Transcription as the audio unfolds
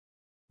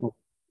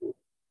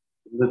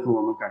们的主，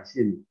我们感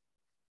谢你，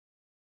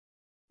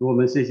主，我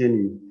们谢谢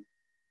你，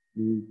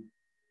你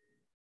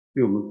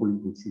对我们不离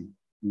不弃，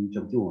你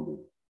拯救我们，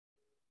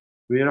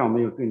主也让我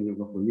们对你有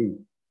个回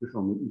应，就是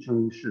我们一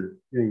生一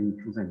世愿意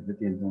住在你的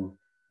殿中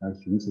来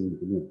寻求你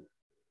的面，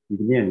你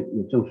的面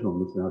也正是我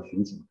们所要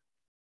寻求的。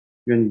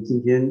愿你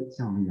今天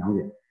向我们扬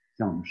脸，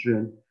向我们施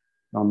恩，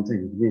让我们在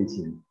你的面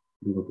前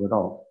能够得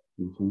到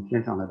你从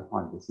天上来的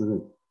话语的滋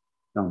润，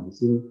让我们的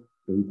心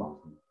得以保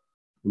存。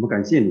我们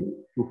感谢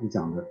你，祝福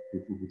讲的，也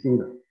祝福听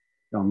的，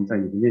让我们在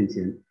你的面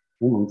前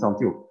同蒙造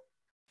就。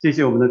谢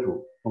谢我们的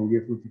主，奉耶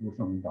稣基督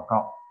圣名祷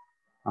告，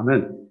阿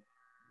门。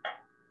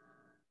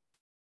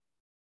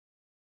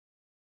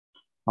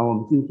好，我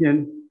们今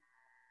天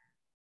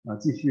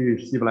继续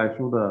希伯来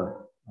书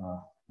的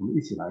我们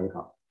一起来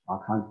查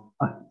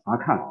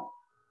看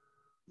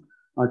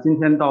今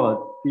天到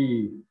了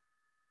第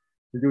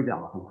19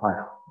讲了，很快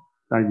啊，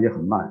但是也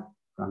很慢，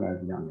大概是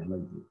2年了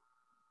已经。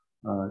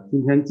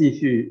今天继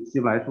续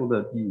希伯来书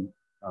的第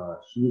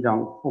11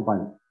章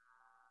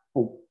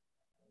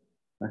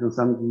还剩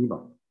1/3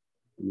吧。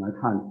我们来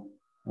看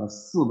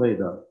4位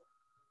的，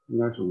应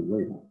该是5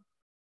位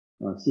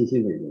的信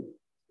心伟人。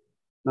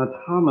那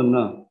他们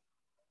呢？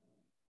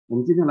我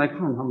们今天来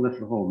看他们的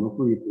时候，我们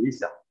会回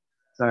想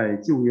在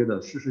旧约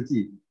的士师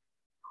记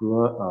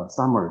和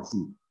撒母耳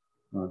记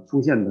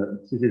出现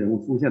的这些人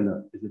物出现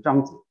的这些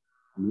章节，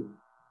我们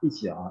一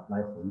起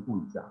来回顾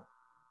一下。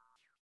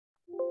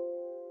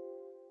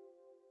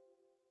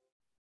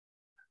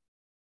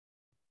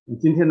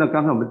今天呢，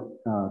刚才我们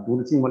读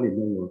的经文里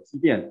面有基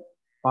甸、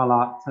巴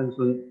拉、参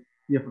孙、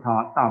耶夫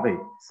他、大卫、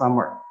撒母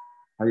耳，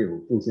还有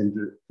众先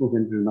知。众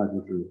先知那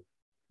就是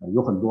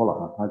有很多了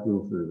啊，他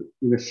就是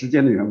因为时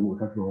间的缘故，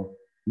他说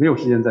没有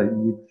时间再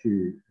一一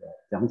去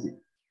讲解。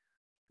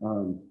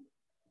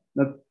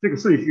那这个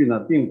顺序呢，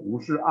并不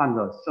是按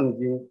照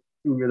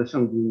旧约的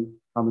圣经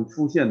他们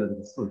出现的这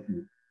个次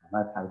序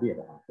来排列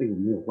的这个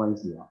没有关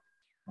系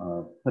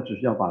他只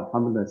是要把他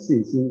们的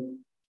信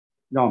心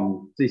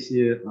让这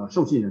些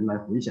受信人来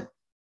回想。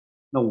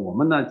那我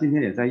们呢，今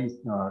天也在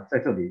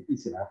这里一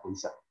起来回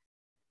想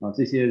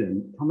这些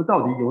人他们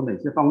到底有哪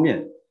些方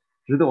面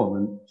值得我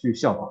们去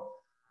效仿。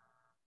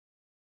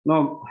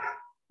那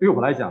对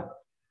我来讲，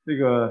这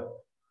个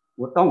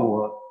当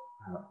我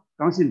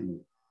刚信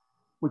主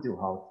不久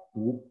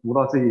读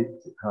到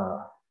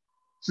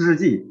士师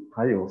记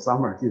还有撒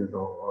母耳记的时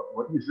候，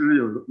我一直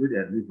有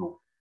点那种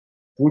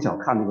从小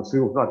看那个水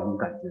浒传那种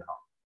感觉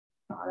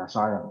打呀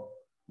杀呀，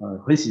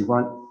很喜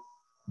欢，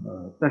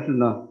但是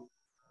呢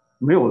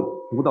没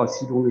有读到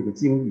其中那个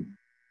经历，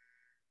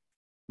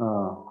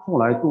后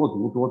来多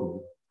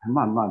读，才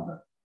慢慢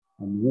的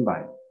明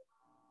白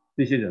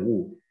这些人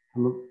物他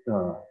们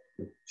的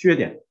缺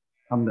点，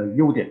他们的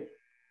优点。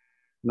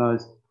那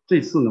这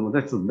次呢，我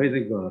在准备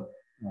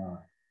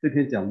这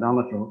篇讲章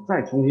的时候，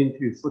再重新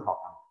去思考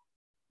它，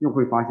又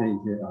会发现一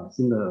些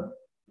新的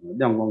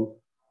亮光，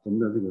神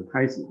的这个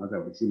开启在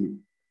我的心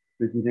里。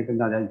所以今天跟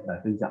大家一起来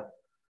分享。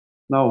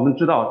那我们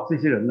知道这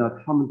些人呢，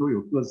他们都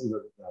有各自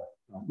的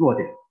弱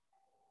点。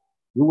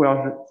如果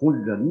要是从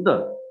人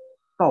的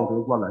道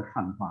德观来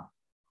看的话，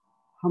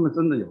他们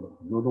真的有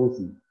很多东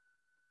西，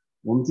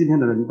我们今天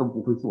的人都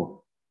不会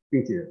做，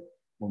并且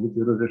我们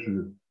觉得这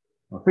是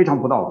非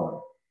常不道德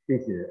的，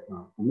并且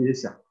我们也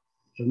想，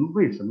神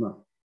为什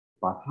么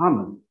把他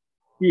们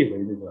列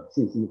为这个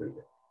信心的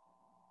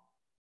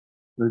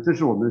人？这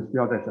是我们需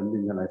要在神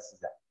面前来思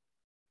想。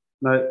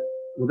那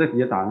我在底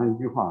下打上一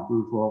句话，就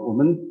是说，我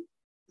们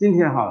今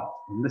天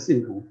我们的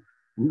信徒，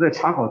我们在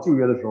查考旧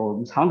约的时候，我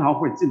们常常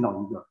会进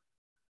到一个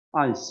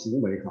按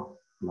行为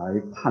来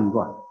判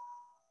断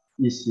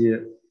一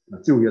些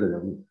旧约的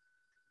人物，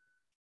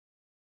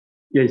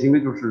典型的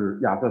就是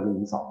雅各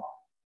跟以扫。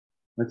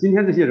那今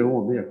天这些人物，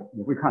我们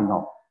也会看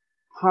到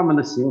他们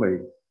的行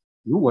为，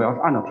如果要是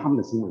按照他们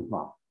的行为的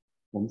话，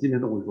我们今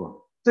天都会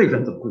说，这个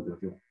人怎么会得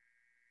救？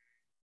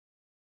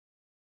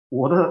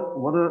我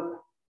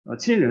的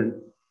亲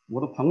人，我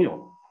的朋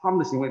友，他们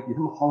的行为比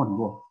他们好很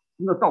多，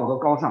他们的道德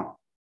高尚，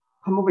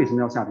他们为什么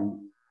要下地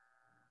狱？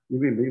因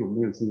为没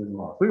有信心的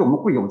话，所以我们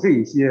会有这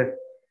一些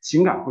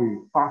情感会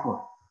发出来。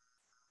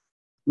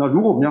那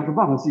如果我们要是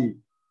忘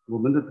记我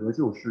们的得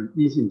救是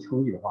因信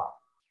称义的话，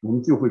我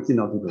们就会进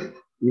到这个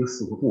一个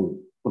死胡同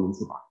里，不能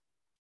自拔。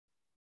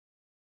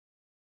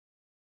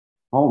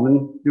好，我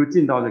们就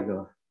进到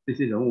这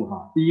些人物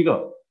第一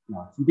个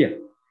基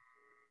甸，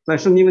在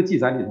圣经的记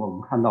载里头，我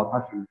们看到他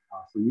是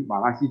属于马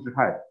拉西支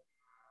派的，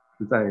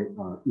是在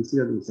以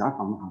色列这个狭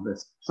长的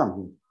上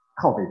边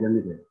靠北边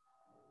那边。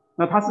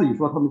那他自己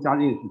说他们家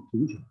境是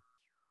贫穷。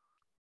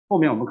后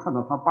面我们看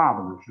到他爸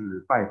爸呢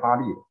是拜巴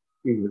力的，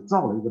并且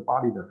造了一个巴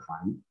力的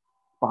坛、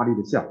巴力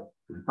的像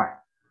来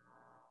拜。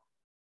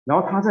然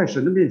后他在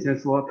神的面前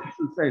说，他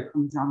是在他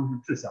们家中是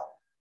至小。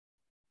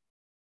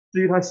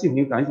至于他性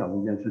情胆小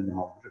这件事情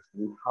我们是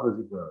从他的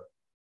这个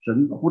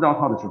神呼召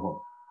他的时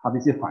候，他的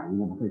一些反应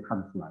我们可以看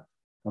得出来，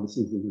他的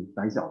性情是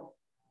胆小的。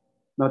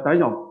那胆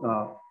小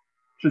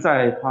是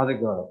在他这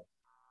个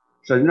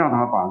神让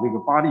他把这个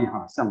巴力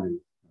像给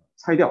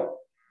拆掉，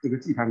这个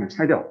祭坛给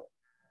拆掉。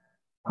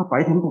他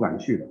白天不敢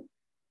去的，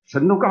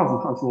神都告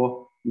诉他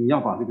说你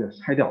要把这个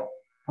拆掉，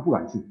他不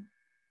敢去，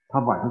他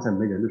晚上在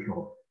没人的时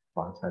候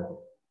把它拆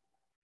走。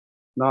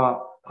那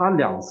他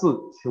2次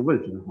求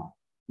问神哈，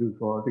就是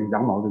说这个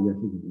羊毛这件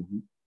事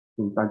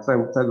情，在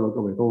座的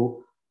各位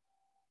都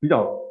比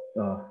较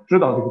知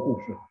道这个故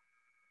事哈。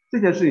这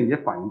件事情也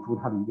反映出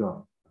他的一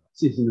个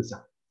信心的小。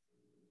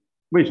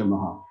为什么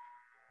哈？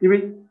因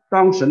为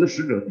当神的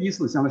使者第一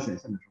次向他显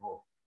现的时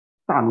候，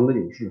大能的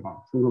勇士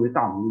哈，称之为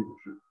大能的勇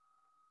士，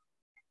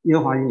耶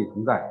和华与你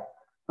同在。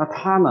那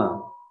他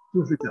呢，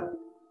就是讲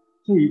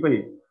这一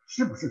位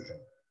是不是神？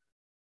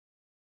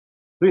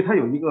所以他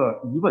有一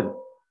个疑问，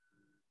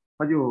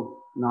他就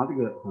拿这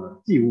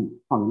个祭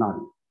物放在那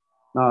里。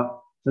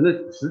那神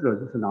的使者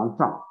就是拿着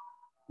杖，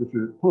就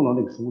是碰到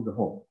那个食物之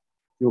后，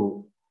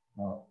就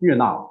悦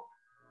纳了。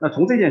那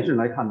从这件事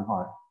来看的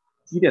话，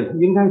基甸他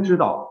应该知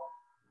道，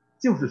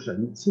就是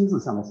神亲自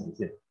向他显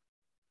现。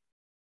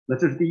那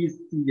这是第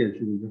一件事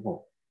情之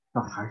后，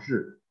他还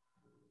是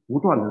不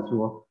断的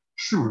说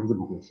是不是这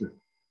么回事，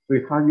所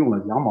以他用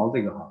了羊毛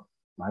这个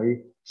来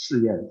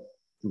试验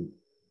主，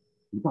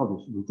你到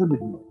底是不是真的与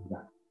我同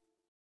在？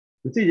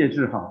这件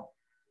事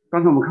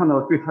刚才我们看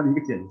到对他的一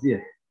个简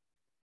介，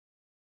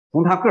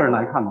从他个人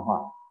来看的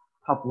话，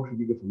他不是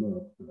一个什么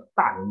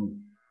大人物，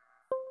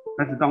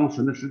但是当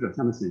神的使者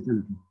向他显现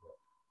的时候，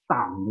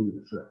大能的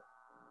勇士，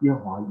耶和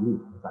华与你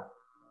同在。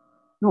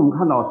因为我们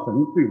看到神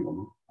对我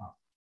们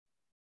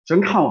神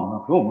看我们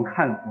和我们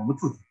看我们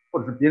自己，或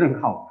者是别人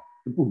看我们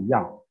是不一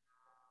样的。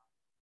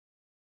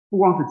不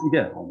光是基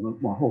甸，我们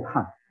往后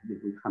看，我们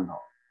也会看到，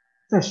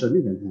在神的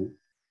眼中，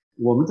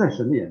我们在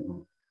神的眼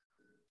中，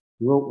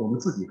和我们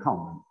自己看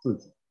我们自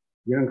己，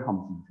别人看我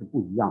们自己是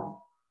不一样的。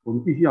我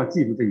们必须要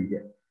记住这一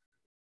点，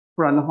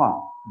不然的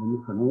话，我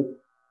们可能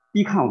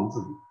低看我们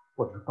自己，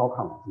或者是高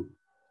看我们自己，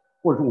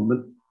或者是我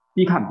们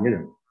低看别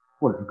人，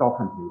或者是高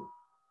看别人。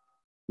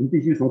我们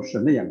必须从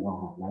神的眼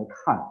光来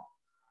看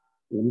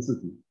我们自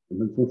己，我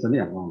们从神的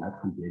眼光来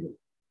看别人。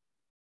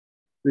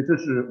所以这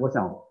是我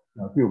想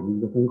对我们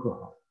一个功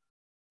课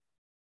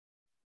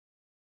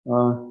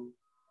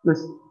那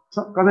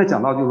刚才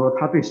讲到就是说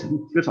他对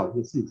神缺少一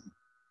些信心，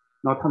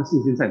那他的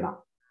信心在哪？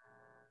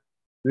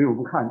所以我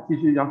们看，继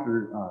续要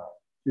是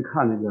去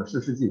看那个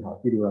士师记第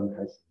6章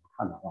开始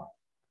看的话，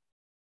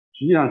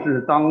实际上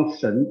是当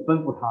神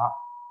吩咐他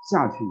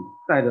下去，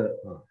带着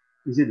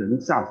这些人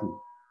下去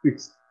去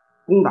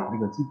攻打这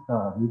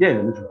个米甸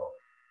人的时候，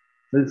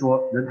神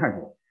说人太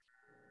多，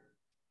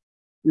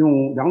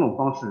用2种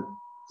方式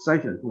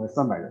筛选出来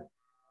300人，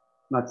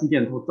那基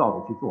甸都照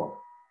着去做了，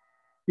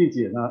并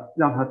且呢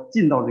让他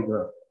进到这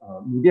个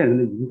米甸人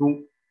的营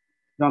中，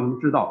让他们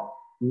知道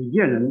米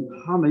甸人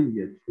他们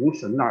也从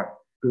神那儿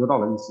得到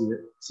了一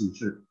些启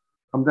示，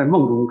他们在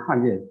梦中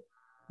看见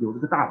有这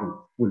个大饼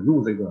滚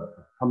入这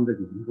个他们这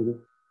个营中，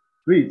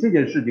所以这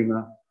件事情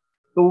呢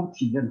都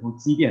体现出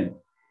基甸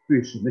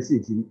对神的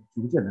信心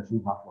逐渐的升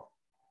华出来，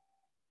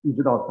一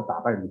直到他打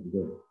败了米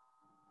甸人。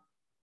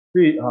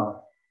所以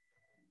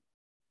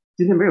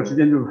今天没有时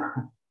间，就是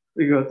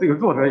这个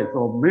作者也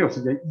说没有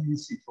时间一一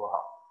细说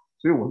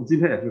所以我们今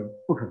天也是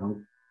不可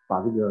能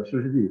把这个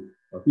士师记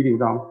第6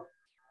章、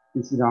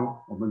第7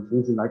章我们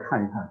重新来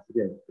看一看这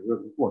件整个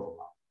的过程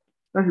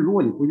但是如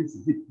果你回去仔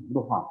细读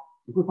的话，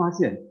你会发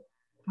现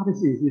他的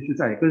信心是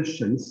在跟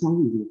神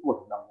相遇这个过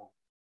程当中，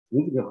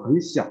从这个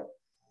很小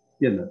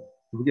变得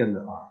逐渐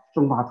的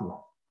生发出来。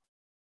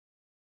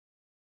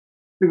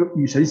这个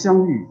与神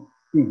相遇，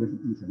并且是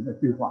与神的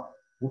对话，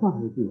不断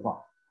的对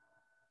话。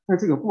在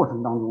这个过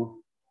程当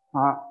中，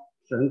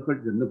神和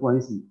人的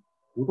关系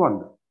不断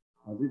的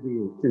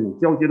这种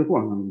交接的过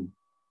程当中，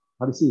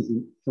他的信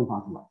心生发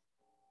出来。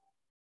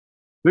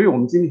所以我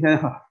们今天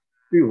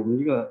对我们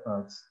一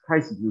个开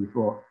启就是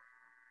说，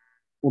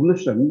我们的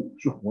神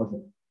是活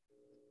神，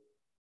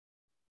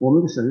我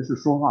们的神是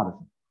说话的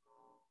神，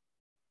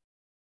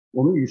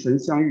我们与神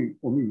相遇，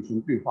我们与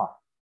神对话，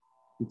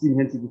今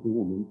天基督徒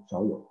我们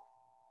少有。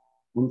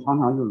我们常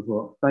常就是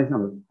说单向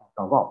的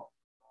祷告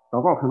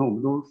可能我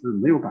们都是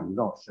没有感觉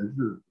到神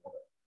是活的，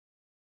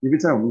因为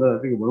在我们的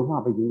这个文化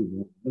背景里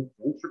面，我们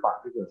总是把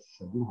这个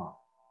神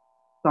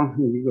当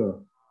成一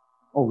个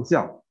偶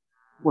像，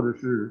或者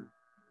是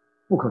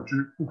不可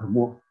知、不可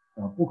摸、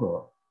不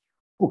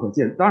可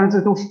见。当然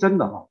这都是真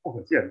的不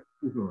可见，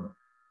这个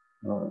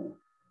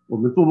我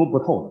们捉摸不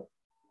透的。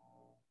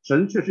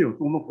神确实有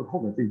捉摸不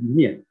透的这一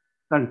面，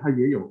但是他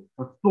也有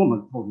他捉摸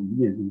不透的一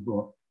面，就是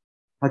说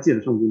他借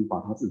着圣经把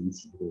他自己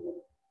启示给我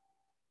们。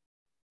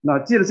那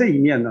借着这一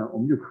面呢，我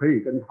们就可以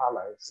跟他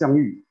来相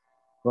遇，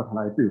和他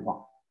来对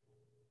话。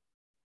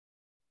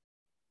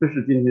这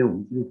是今天我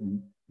们基督徒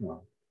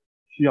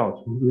需要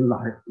重新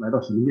来到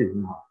神的面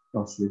前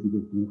要学习这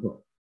个功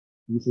课，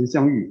与神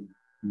相遇，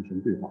与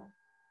神对话。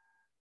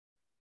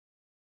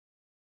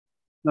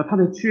那他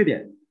的缺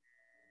点，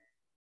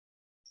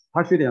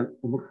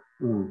我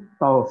们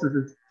到士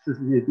师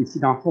记第7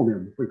章后面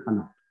我们会看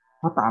到，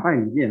他打败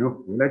米甸人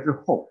回来之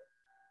后，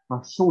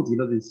他收集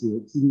了这些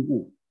金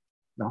物，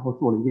然后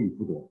做了一个以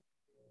弗得，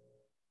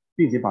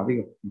并且把这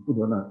个以弗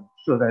得呢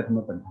设在他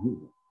们本城里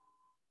面。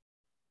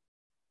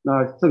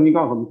那圣经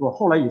告诉我们说，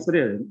后来以色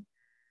列人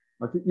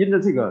就因着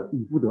这个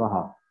以弗得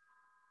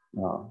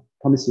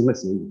他们行了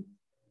邪淫，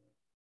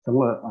成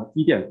了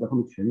基甸和他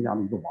们全家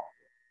的一个王，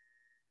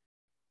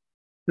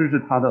这是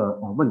他的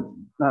问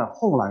题。那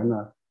后来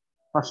呢，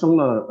他生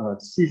了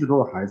70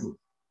多个孩子，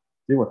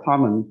结果他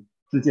们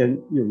之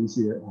间有一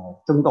些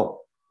争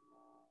斗，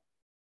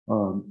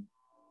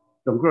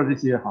整个这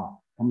些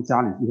他们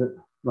家里这些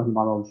乱七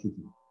八糟的事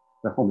情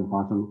在后面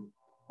发生。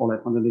后来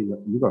他的那个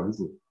一个儿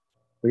子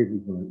被这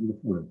个一个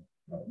妇人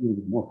用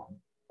这个磨盘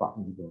把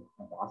他这个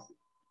打死。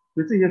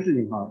所以这些事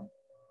情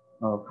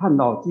看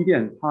到基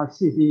甸他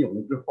信心有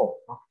了之后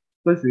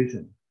跟随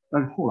神，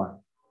但是后来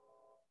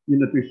因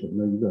着对神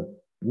的一个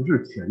不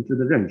是全知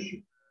的认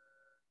识，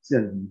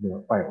陷入一个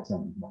拜偶像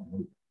的网络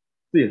里。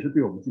这也是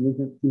对我们今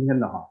天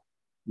的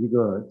一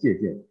个借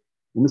鉴。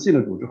我们信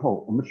了主之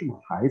后，我们是不是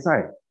还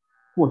在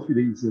过去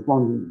的一些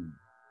光景里面？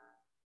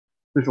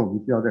这是我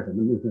们需要在神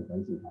的面前反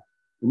省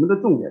我们的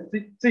重点，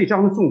这一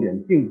章的重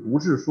点并不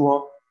是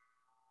说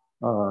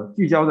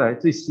聚焦在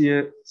这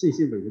些信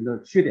心伟人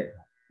的缺点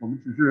上，我们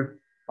只是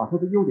把他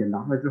的优点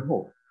拿出来之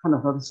后，看到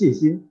他的信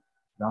心，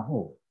然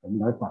后我们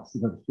来反思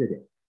他的缺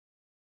点。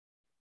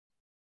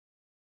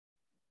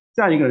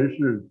下一个人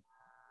是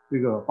这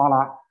个巴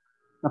拉。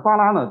那巴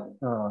拉呢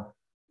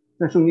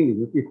在圣经里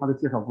面对他的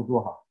介绍不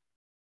多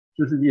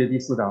诗世记第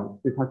4章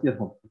对他介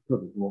绍特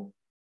别多，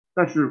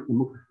但是我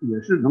们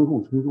也是能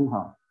够从中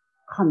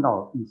看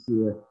到一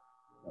些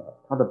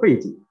他的背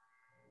景，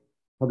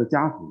他的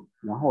家族，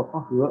然后他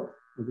和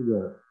这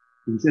个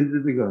女先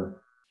知这个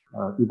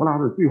底波拉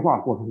的对话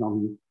过程当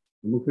中，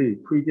我们可以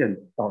推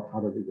荐到他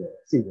的这个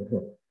性格特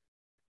点。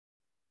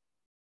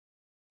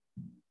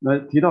那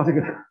提到这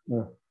个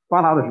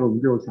巴拉的时候，我们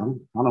就常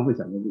常会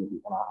想到这个底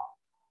波拉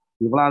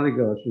底波拉这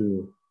个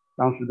是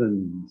当时的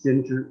女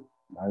先知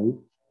来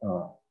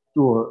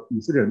做以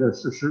色列人的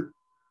士师。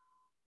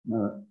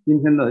那今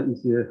天的一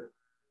些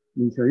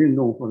女权运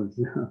动或者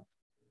是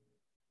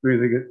对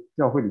这个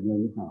教会里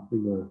面这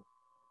个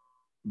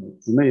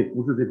姊妹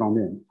不是这方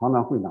面，常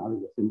常会拿这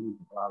个先知底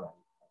波拉来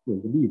做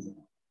一个例子。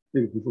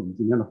这个不是我们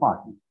今天的话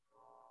题。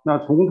那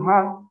从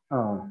他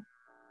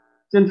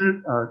先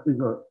知这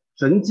个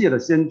神界的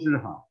先知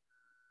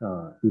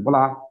底波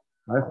拉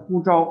来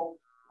呼召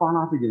巴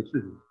拉这件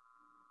事情，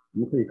我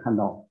们可以看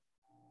到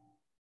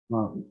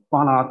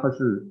巴拉他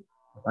是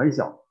胆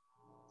小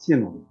怯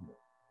懦的人。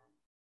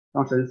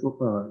当神说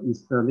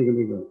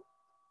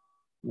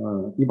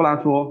底波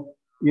拉说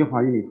耶和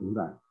华与你同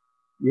在，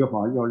耶和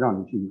华要让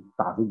你去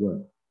打这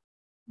个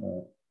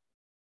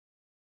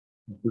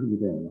不是一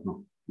个人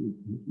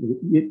那个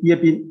耶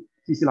宾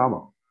西西拉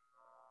王。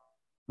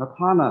那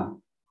他呢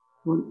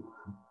说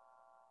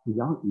你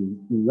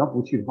要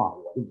不去的话，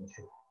我就不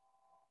去。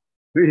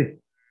所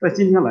以在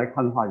今天来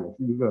看的话，也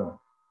是一个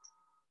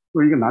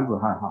作为一个男子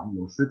汉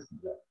有实体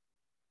的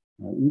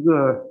一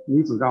个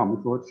女子让我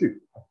们说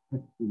去，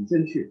你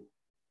先去，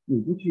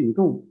你不去，你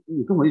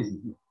跟我一起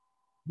去。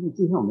因为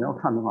今天我们要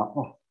看的话，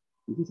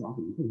你就想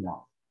怎么这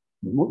样，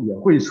我们也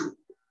会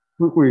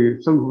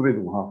生出这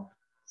种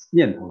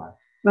念头来。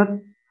那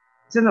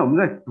现在我们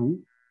在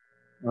读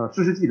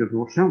士师记的时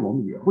候，实际上我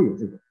们也会有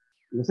这个。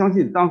我相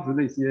信当时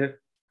那些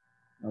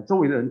周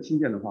围的人听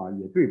见的话，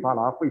也对巴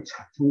拉会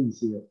产生一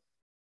些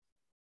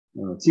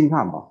惊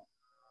叹吧。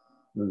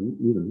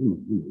你怎么这么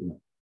无能呢？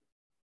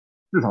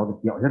至少得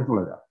表现出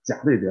来点，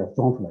假的也得要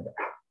装出来点。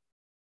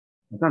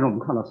但是我们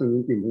看到圣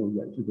经并没有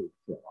掩饰这一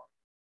切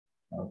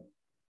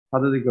他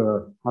的这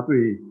个他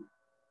对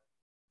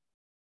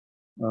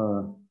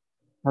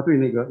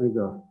那个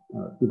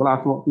底波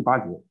拉说第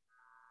8节，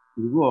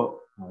你若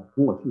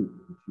同我去，我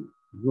就去；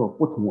你若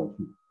不同我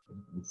去，我就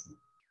不去。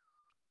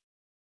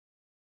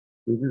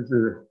所以这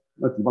是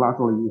底波拉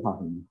说了一句话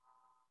什么？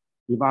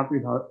底波拉对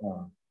他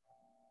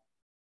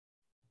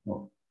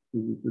这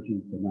是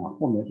什么？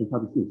后面是他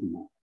的信心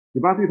底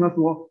波拉对他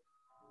说，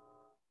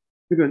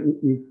这个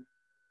你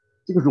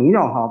这个荣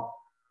耀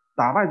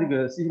打败这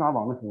个西西拉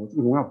王的时候，这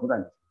个荣耀不在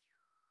你身上，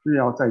是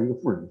要在一个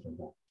妇人的身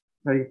上，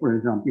在一个妇人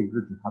身上，并不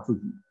是指他自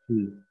己，是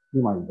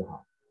另外一个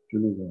是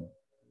那个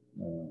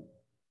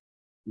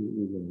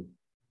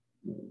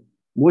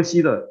摩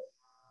西的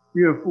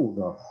岳父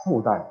的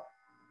后代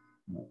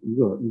一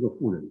个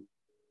妇人，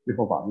最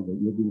后把这个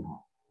约宾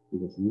这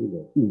个从这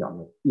个定养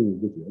的定一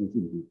个节日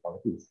进去把他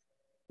定死，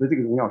所以这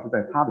个荣耀是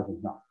在他的身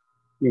上，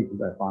并不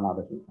在巴拉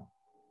的身上。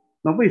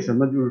那为什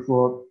么就是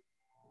说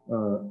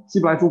希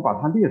伯来书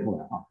把它列出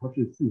来他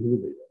是信心的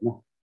伟人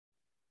呢？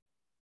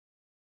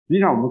实际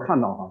上我们看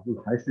到就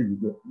还是一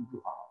句话，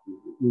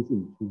因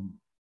信称义。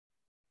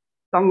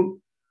当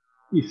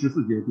第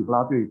14节底波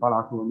拉对巴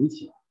拉说：“你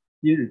起来，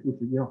今日就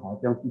是耶和华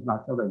将西西拉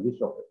交在你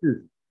手的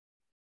日子，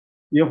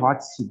耶和华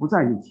岂不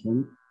在你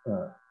前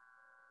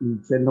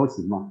头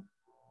行吗？”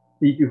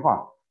第一句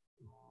话，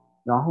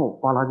然后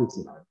巴拉就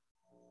起来，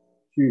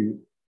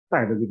去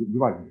带着这个1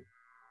万人，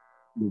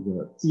那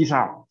个击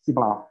杀西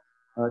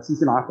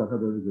西拉和他的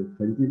这个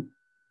全军，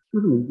就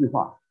这么一句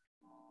话，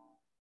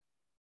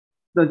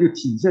那就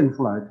体现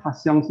出来他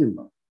相信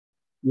了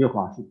耶和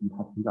华是与他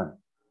同在的。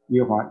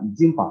耶和华已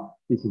经把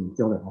这些人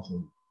交在他手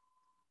里。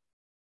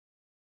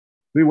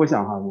所以我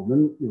想哈，我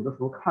们有的时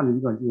候看着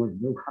一段经文也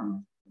没有看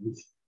懂东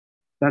西，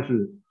但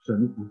是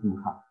神不是这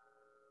么看，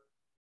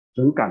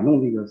神感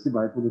动这个希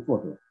伯来书的作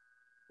者，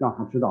让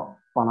他知道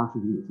巴拉是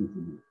一个有信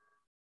心的人，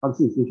他的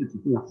信心是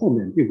体现在后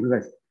面，并不是在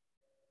前。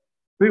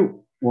所以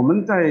我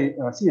们在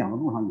信仰的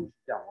路上也是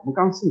这样，我们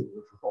刚信主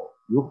的时候，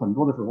有很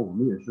多的时候我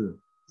们也是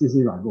信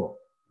心软弱、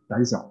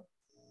胆小、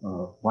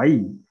怀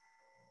疑。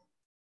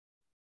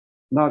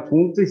那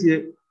从这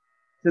些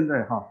现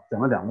在哈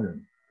讲了2个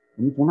人，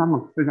我们从他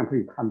们身上可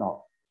以看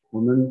到，我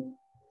们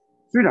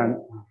虽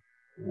然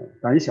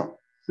胆小，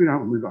虽然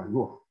我们软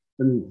弱，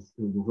真的有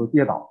时候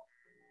跌倒，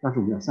但是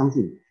我们要相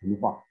信神的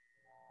话，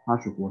他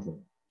是活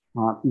神，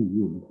他必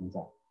与我们同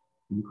在，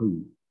我们可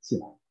以起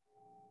来。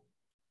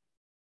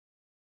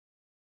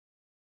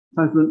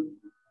参孙，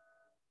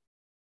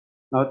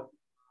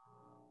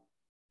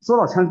说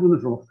到参孙的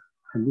时候，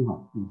肯定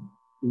哈，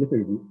也可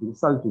以读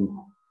3孙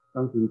哈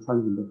，3孙、参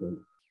孙都可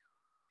以。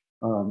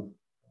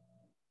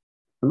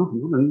可能很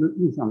多人的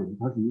印象里，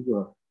他是一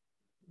个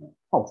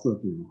好色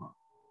之人哈，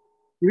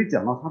因为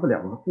讲到他的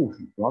2个故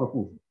事，主要的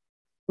故事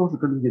都是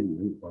跟这些女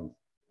人有关系。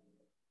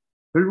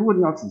可是如果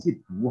你要仔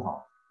细读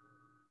哈，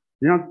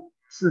实际上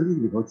诗记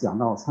里头讲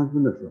到参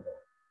孙的时候，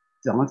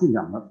讲了这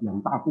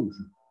两大故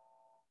事。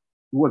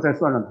如果再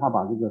算上他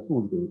把这个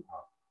肚子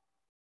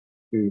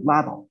给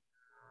拉倒，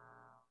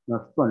那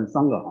算是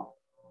3个哈。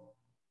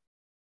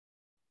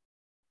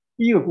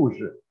第一个故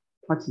事，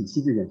他起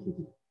妻这件事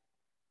情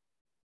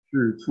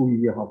是出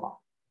于耶和华。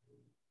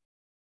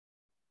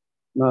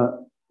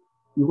那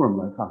一会儿我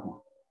们来看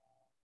哈。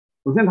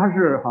首先他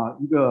是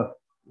一个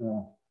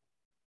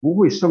不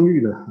会生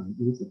育的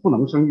女子，不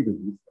能生育的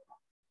女子，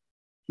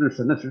是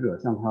神的使者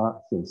向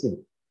他显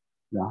现，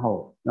然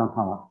后让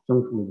他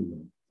生出了这个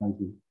参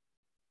孙。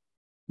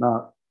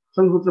那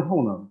生出之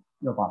后呢，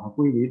要把他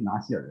归为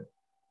拿西尔人。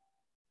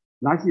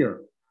拿西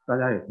尔大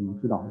家也可能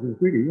知道，这个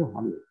归给耶和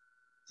华的人，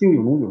经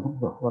有浓有他不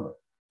可喝的，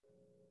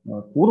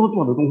骨头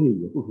做的东西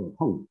也不可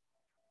碰，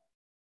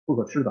不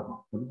可吃的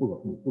哈，不是不可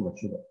碰，不可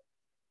吃的，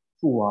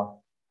树啊，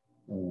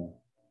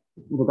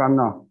葡萄干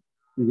呐，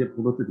这些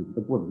葡萄制品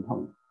都不能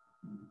碰，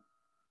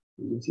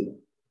有些的。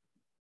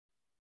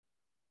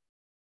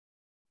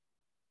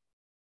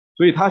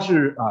所以他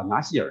是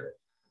拿西尔人。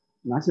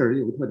拿西尔人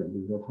有个特点，就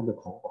是说他的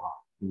头发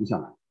留下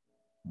来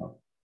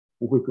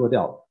不会割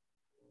掉的。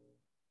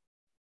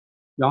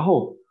然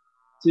后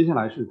接下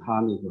来是他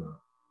那个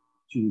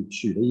去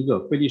娶了一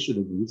个非利士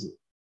的女子。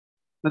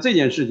那这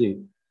件事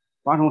情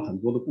发生了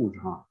很多的故事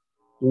哈，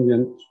中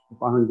间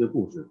发生一些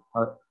故事，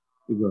他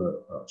这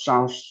个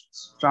杀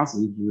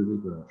死一只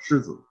这个狮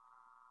子，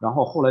然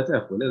后后来再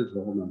回来的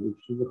时候呢，那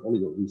狮子口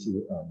里有一些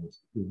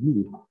有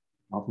蜜哈，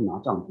然后他拿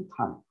杖去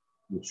探，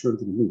也吃了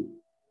这个蜜。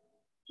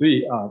所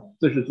以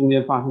这是中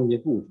间发生一些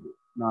故事。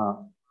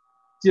那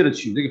借着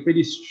娶这个非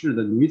利士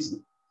的女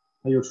子，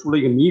他又出了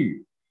一个谜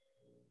语，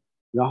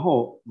然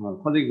后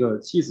他这个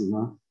妻子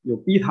呢又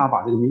逼他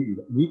把这个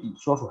谜底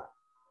说出来。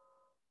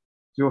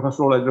结果他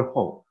说了之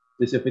后，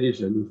这些非利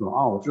士人就说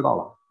我知道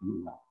了，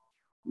明白。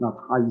那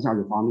他一下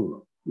就发怒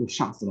了，又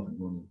杀死了很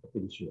多人非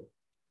利士人。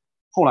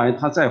后来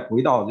他再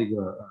回到这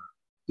个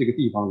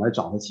地方来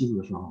找他妻子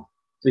的时候，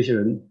这些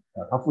人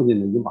他父亲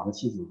呢已经把他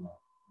妻子呢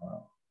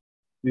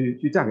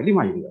去嫁给另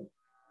外一个人，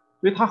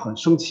所以他很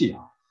生气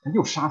他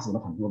又杀死了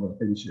很多的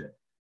非利士人。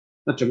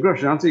那整个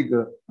实际上这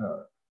个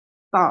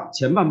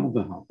前半部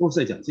分都是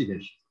在讲这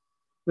件事情。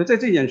那在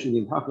这件事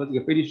情，他和这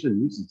个非利士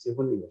女子结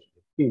婚这个事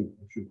情，并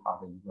不是他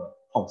的一个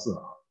好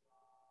色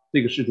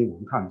这个事情我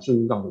们看圣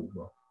经告诉我们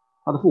说，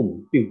他的父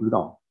母并不知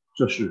道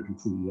这事是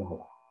出于耶和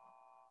华。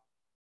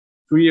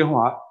出于耶和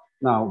华，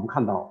那我们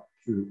看到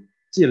是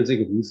借了这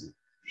个女子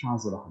杀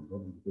死了很多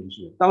的非利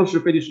士人。当时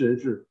非利士人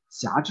是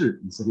辖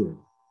制以色列人。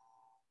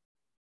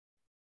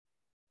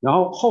然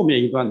后后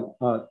面一段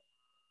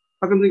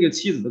他跟这个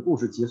妻子的故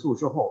事结束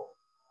之后，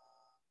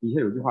底下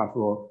有句话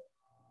说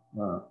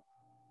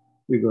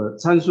这个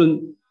参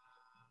孙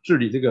治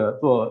理这个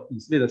做以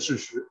色列的士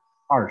师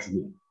20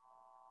年，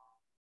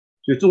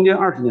所以中间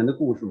20年的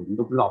故事我们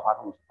都不知道发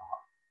生了什么。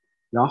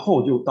然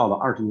后就到了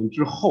20年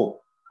之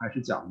后，开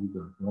始讲一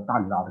个和大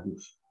利拉的故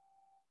事。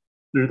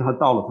这是他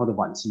到了他的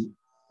晚期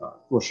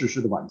做士师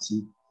的晚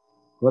期，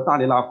和大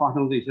利拉发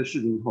生这些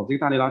事情之后，这个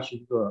大利拉是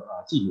一个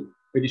妓女，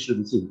非利士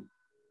的妓女。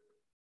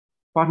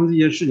发生这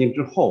些事情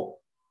之后，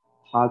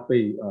他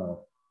被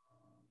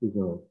这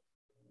个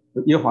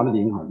耶和华的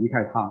灵离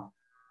开他，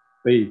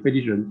被非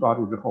利士人抓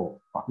住之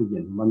后，把他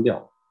眼睛剜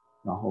掉，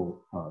然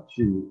后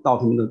去到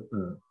他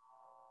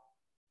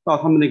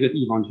们那个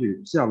地方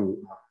去，像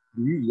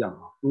驴一样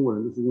中国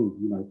人就是用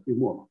驴来推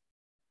磨嘛，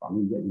把那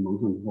眼睛蒙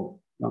上之后，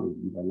让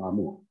驴来拉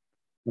磨。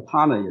那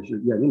他呢也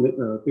是眼睛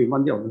被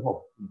剜掉之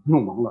后，也不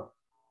用蒙了，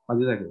他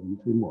就在给驴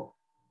推磨。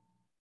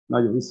那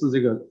有一次这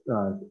个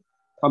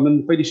他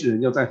们非利士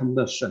人要在他们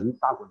的神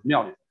大鬼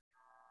庙里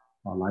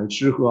来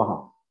吃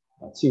喝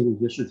庆祝一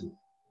些事情，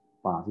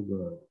把这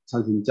个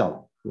参孙叫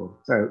来，说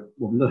在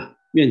我们的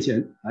面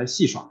前来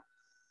戏耍。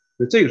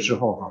所以这个时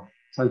候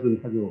参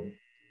孙他就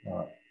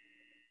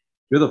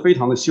觉得非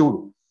常的羞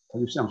辱，他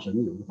就向神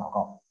有一个祷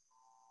告，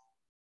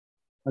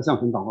他向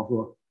神祷告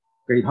说，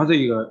给他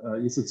这个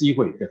一次机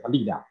会，给他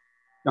力量，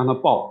让他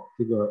报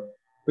这个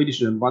非利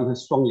士人剜他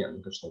双眼的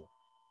一个仇。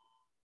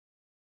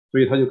所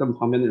以他就跟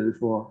旁边的人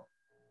说，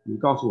你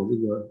告诉我这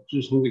个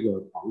支撑这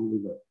个房子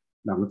这个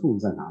2个柱子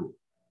在哪里？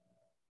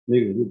那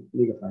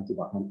个孩子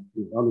把他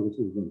扭到那个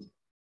柱子面前，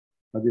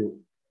他就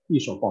一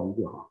手抱一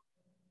个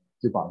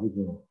就把这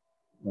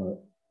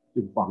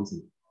个房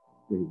子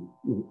给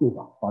弄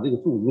倒，把这个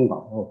柱子弄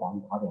倒之后，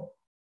房子爬走。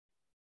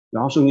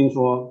然后圣经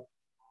说，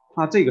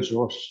他这个时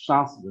候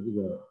杀死的这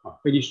个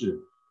非利士人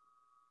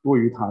多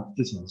于他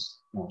之前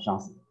杀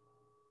死的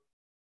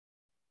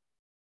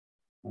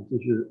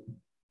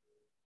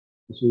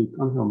所以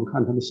刚才我们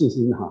看他的信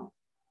心我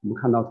们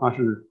看到他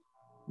是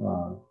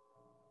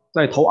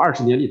在头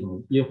20年里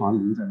头，耶和华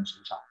临在他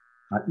身上，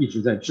一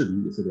直在治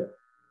理以色列。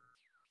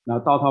那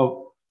到他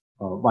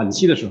晚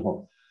期的时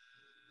候，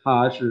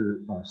他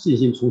是信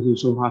心重新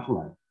生发出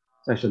来，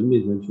在神的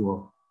面前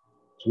说，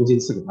重新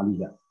赐给他力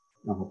量，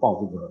然后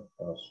报这个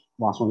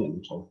挖双眼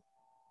的仇。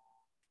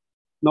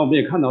那我们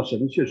也看到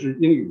神确实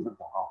应允的祷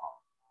告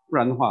不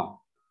然的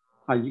话，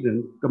他一个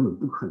人根本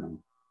不可能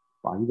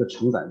把一个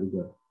承载这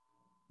个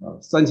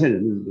3000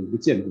人的一个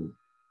建筑，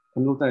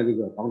他们都在这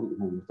个房顶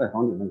上，在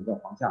房顶上也在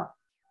房下，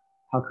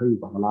他可以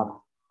把它拉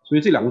倒。所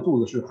以这2个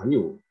柱子是很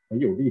有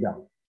力量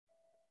的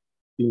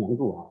顶梁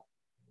柱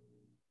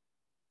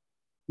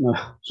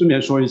那顺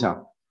便说一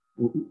下，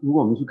如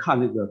果我们去看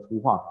那个图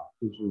画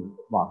就是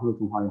网上的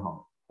图画也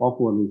好，包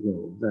括那个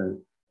我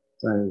们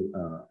在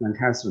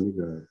Lancaster 那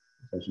个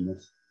在什么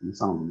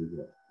上的那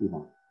个地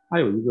方，它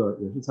有一个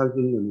也是参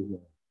孙的那个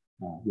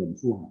演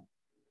出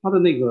它的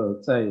那个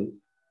在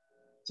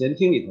前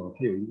厅里头，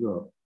它有一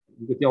个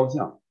雕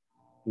像，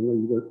一个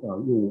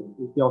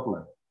用雕出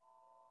来的，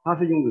它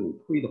是用这种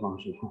推的方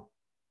式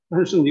但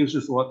是圣经是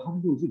说它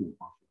是用这种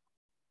方式，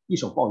一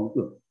手抱一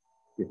个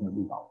给它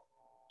弄倒，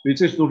所以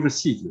这都是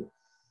细节，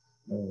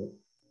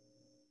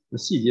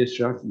细节实际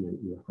上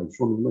也很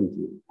说明问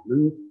题。我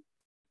们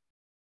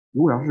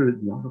如果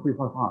你要是会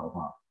画画的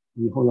话，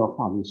以后要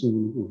画这个圣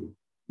经的故事，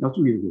要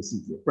注意这些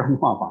细节，不然的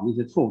话，把那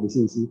些错误的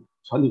信息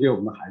传递给我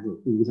们的孩子，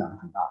会影响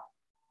很大。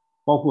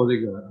包括这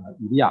个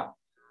以利亚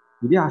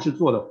是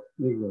做的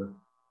那个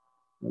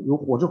有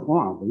火车火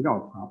马围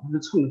绕他是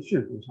乘着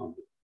旋风上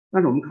去。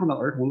但是我们看到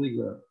儿童那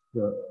个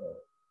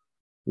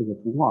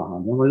图画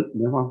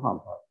连环画的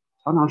话，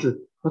常常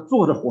是他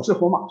坐着火车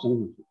火马升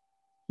上去。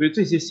所以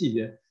这些细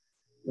节，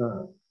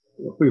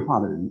绘画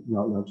的人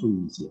要注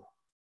意一些，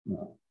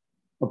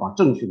要把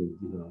正确的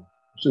这个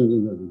圣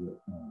经的这个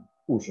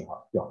故事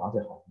表达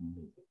在好的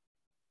位置。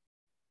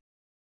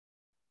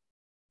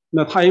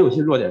那他也有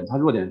些弱点，他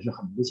弱点是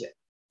很明显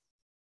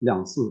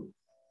，2次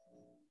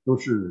都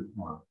是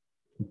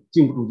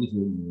经不住这些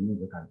人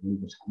的感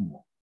情的折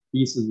磨。第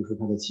一次就是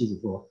他的妻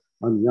子说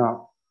你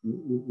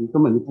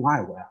根本就不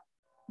爱我呀，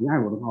你爱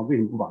我的话为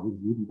什么不把这个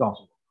谜底告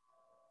诉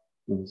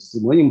我？死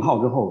磨硬泡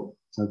之后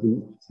才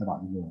把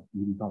这个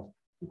谜底告诉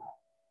他。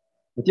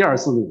那第2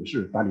次呢也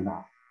是达里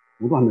娜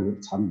不断的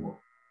缠磨，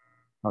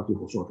他最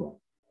后说出来，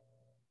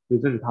所以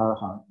这是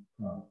他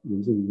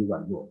人性的一个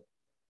软弱。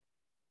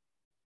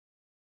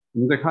我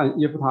们再看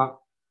耶夫他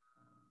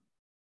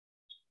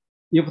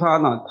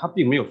呢，他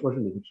并没有说是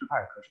哪个支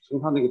派，可是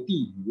从他那个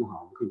地名我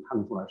们可以看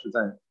得出来是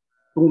在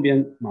东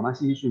边，马拉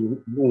西是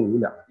一共有2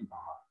个地方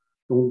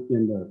东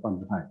边的半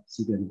支派，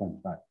西边的半支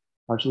派，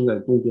他生在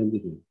东边这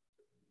边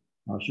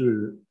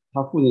是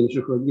他父亲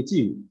是和一个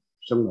妓女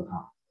生了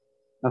他，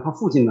那他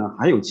父亲呢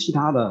还有其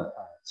他的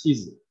妻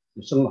子，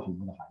也生了很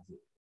多的孩子，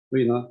所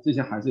以呢这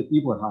些孩子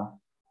逼迫他，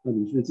那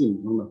你是妓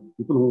女生的，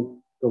你不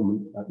能跟我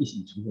们一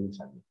起承受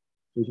产业，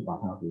所以就把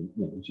他给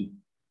撵回去。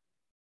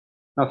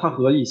那他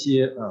和一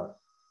些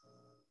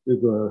这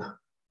个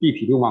地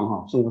痞流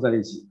氓生活在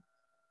一起，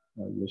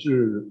也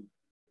是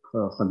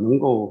很能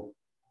够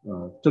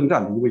征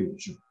战的一位勇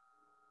士。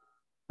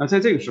那在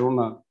这个时候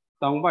呢，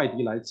当外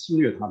敌来侵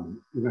略他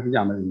们，应该是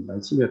亚门人来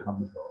侵略他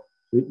们的时候，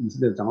所以以色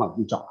列的长老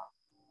去找他，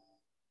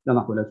让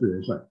他回来做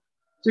元帅。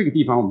这个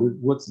地方我们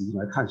如果仔细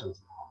来看圣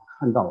经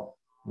看到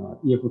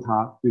耶夫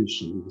他对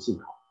神的一个信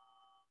靠。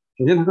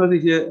首先他和这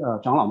些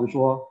长老们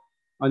说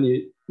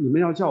你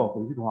们要叫我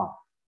回去的话，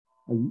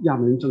亚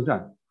门人征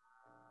战，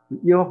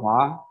耶和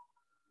华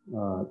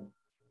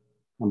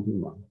他们听什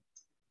么？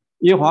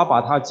耶和华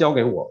把他交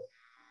给我，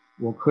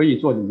我可以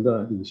做你们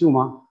的领袖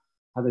吗？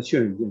他在确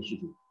认一件事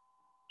情，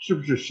是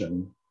不是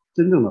神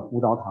真正的呼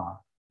召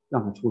他，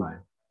让他出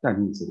来带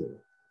领以色列人？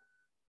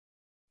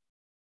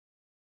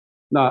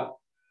那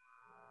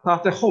他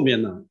在后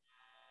面呢，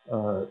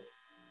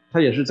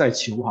他也是在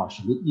求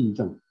神的印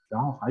证，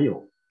然后还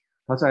有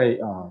他在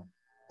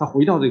他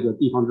回到这个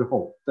地方之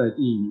后，在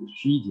第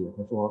11节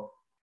他说，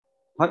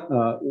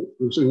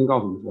圣经告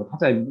诉我们说，他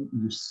在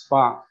以斯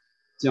巴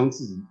将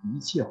自己一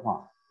切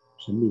话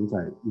陈明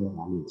在耶和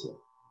华面前，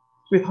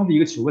所以他是一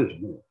个求问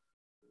神的人。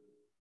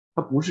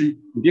他不是，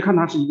你别看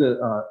他是一个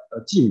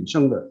妓女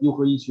生的，又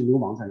和一群流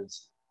氓在一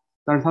起，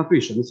但是他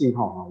对神的信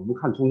靠我们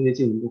看从这些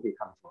经文都可以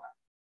看得出来。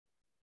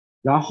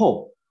然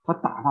后他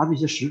打发这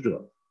些使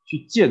者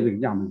去见这个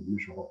亚门人的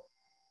时候，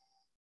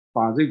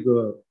把这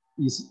个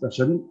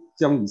神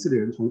将以色列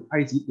人从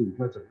埃及领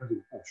出来整个这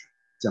个故事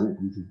讲给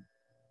他们听。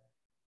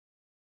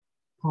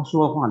他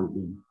说的话里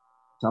面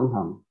常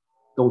常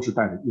都是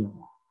带着耶和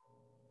华，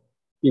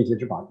并且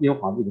是把耶和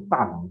华这个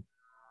大能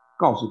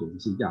告诉给这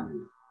些亚门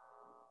人。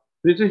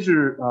所以这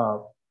是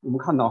我们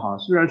看到哈，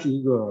虽然是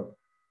一个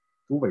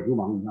如北流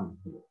氓一样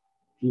的，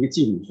是一个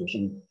妓女所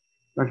生的，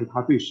但是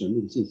他对神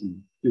的信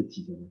心就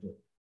体现在这里。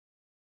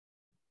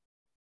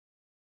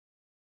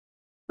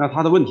那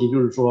他的问题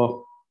就是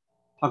说，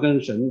他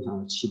跟神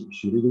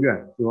许了一个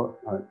愿，说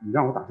你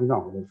让我打胜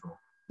仗回来的时候，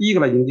第一个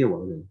来迎接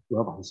我的人，我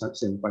要把他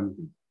先搬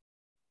进去。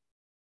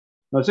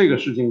那这个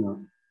事情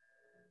呢，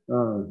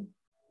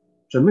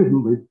神为什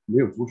么没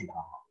有阻止他？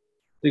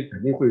这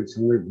肯定会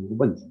成为一个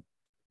问题。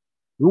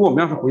如果我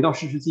们要是回到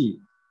士师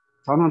记，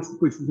常常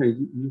会出现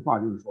一句话，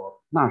就是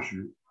说那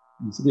时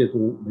以色列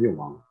中没有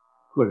王，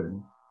个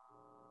人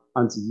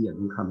按自己眼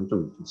中看为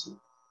正义去行。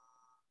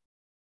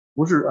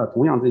不是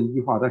同样这一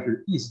句话，但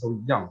是意思都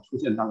一样，出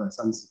现大概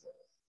3次。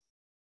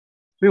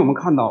所以我们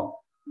看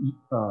到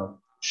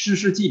士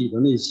师记里的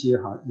那些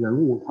人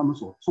物，他们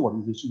所做的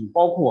一些事情，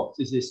包括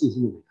这些信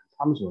心的伟人，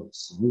他们所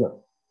行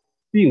的，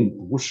并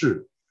不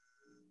是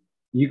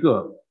一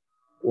个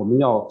我们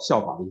要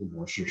效法的一个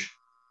模式，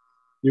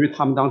因为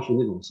他们当时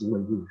那种行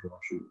为就是说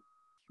是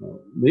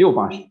没有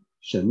把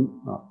神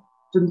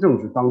真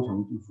正是当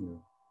成就是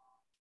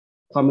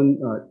他们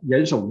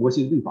严守摩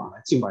西律法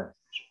来敬拜的神，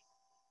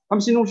他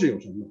们心中是有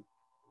神的，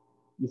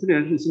以色列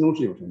人是心中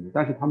是有神的，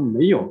但是他们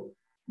没有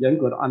严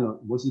格的按照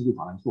摩西律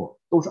法来做，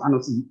都是按照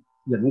自己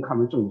眼中看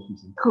为正的去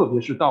行。特别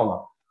是到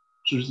了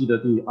士师记的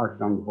第20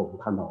章以后，我们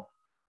看到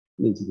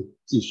那几个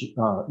祭司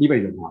利未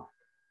人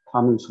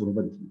他们出了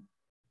问题，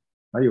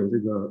还有这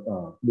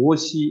个摩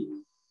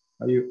西，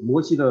还有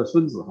摩西的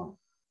孙子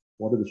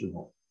活着的时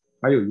候，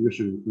还有一个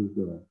是这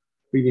个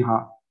菲尼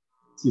哈，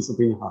祭司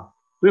菲尼哈。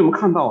所以我们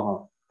看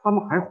到他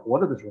们还活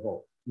着的时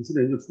候，以色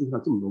列人就出现了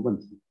这么多问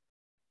题，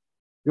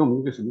给我们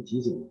一个什么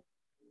提醒呢？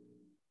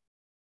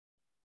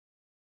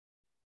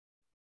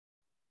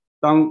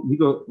当一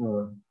个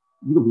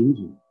民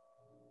族、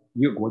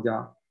一个国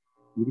家、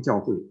一个教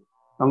会，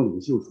当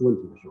领袖出问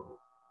题的时候，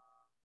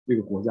这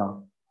个国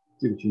家、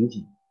这个群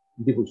体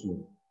一定会出问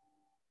题。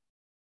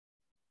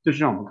这是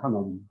让我们看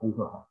到的一个功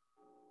课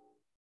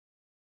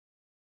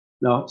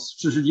那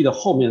士师记的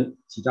后面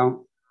几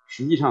章，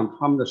实际上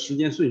他们的时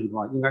间顺序的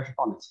话，应该是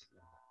放在前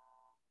面。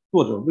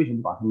作者为什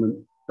么把他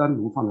们单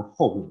独放在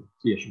后面？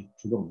这也是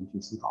值得我们去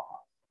思考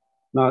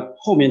那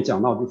后面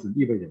讲到就是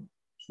利未人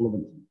出了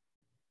问题。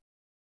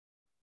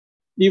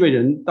利未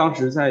人当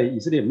时在以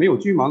色列没有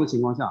君王的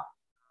情况下，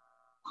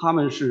他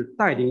们是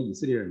带领以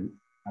色列人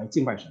来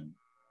敬拜神。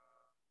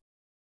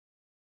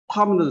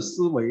他们的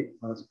思维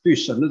对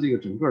神的这个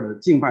整个的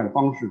敬拜的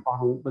方式发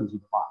生问题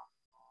的话，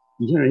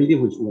底下人一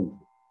定会出问题。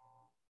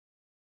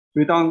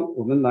所以当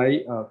我们来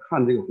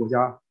看这个国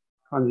家、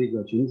看这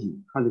个群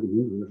体、看这个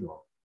民族的时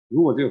候，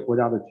如果这个国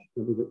家的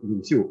这个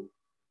领袖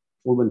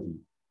出问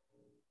题，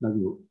那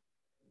就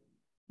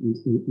你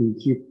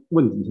去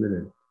问底下的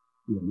人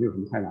也没有什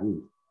么太大意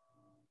义，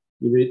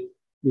因为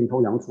领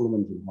头羊出了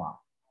问题的话，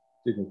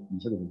这个底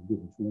下的人就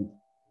会出问题。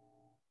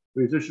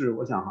所以这是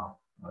我想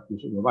也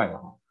是额外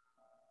的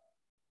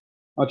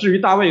至于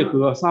大卫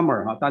和撒母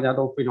耳大家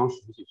都非常熟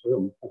悉，所以我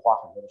们不花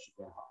很多的时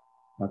间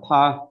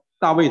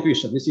大卫对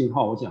神的信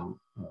号，我想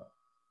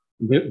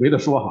没得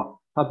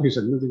说他对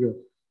神的这个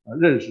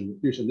认识，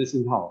对神的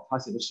信号，他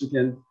写的诗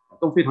篇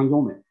都非常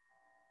优美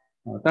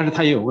但是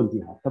他也有问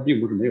题他并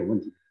不是没有问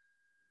题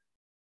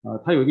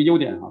他有一个优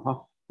点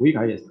他悔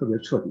改也特别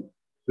彻底，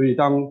所以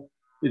当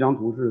这张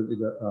图是这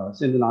个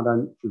先知拿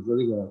单指责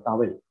这个大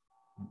卫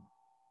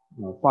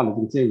犯了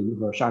这个奸淫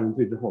和杀人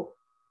罪之后，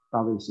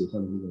大卫写下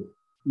了这个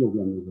右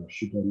边那个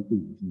诗篇第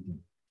5篇，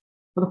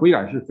他的悔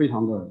改是非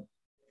常的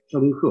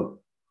深刻，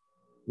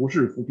不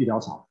是浮皮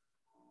潦草、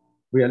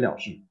敷衍了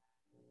事，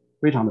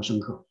非常的深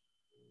刻。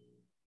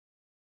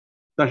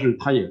但是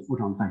他也付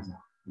上代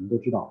价，我们都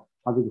知道，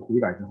他这个悔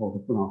改之后，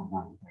他付上很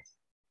大的代价。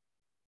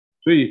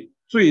所以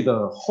罪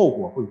的后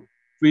果会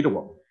追着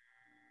我们，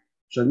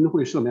神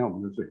会赦免我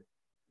们的罪，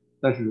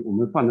但是我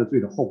们犯的罪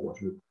的后果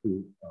是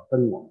会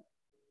跟我们。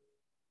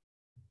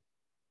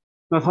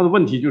那他的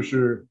问题就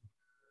是，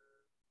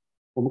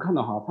我们看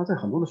到他在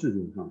很多的事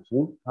情上，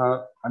从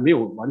他还没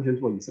有完全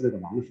做以色列的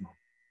王的时候，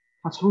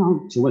他常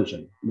常求问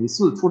神，每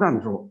次出战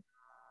的时候，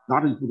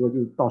拿着一副刀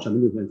就到神的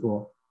面前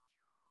说：“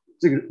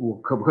这个我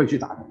可不可以去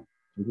打他们？”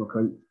神说：“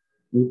可以，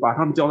你把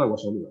他们交在我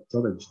手里了，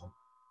交在你手里。”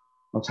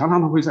常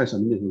常他会在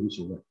神的面前去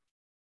求问。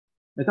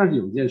但是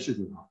有一件事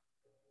情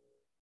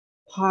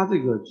他这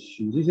个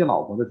娶这些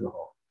老婆的时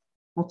候，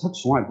他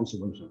从来不求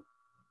问神。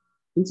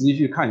你仔细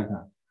去看一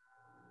看，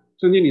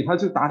圣经里他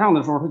就打仗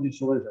的时候他就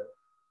求问神，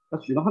他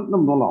娶了那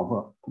么多老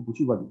婆，他不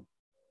去问你。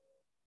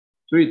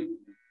所以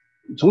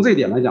从这一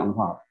点来讲的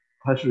话，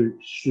他是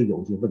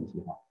有些问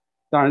题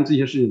当然这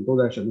些事情都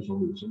在神的手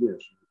里，神也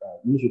是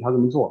允许他这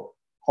么做，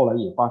后来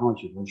也发生了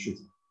许多事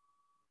情。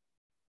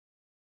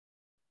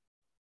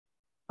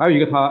还有一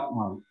个他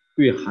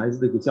对孩子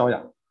的一个教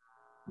养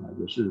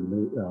也是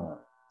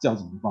较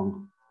紧的方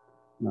法。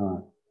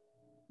那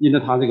因着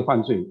他这个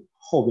犯罪，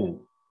后面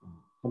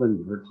他的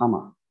女儿他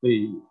玛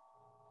被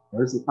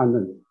儿子暗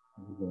嫩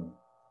这个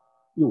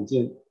诱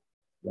奸，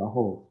然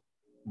后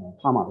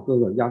他玛的哥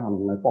哥亚撒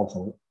龙来报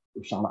仇，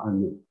就杀了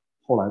暗嫩。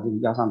后来这个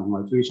亚撒龙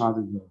来追杀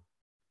这个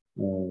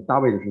大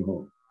卫的时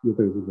候，又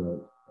被这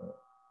个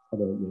他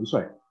的元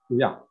帅约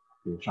亚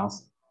给杀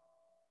死。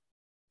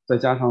再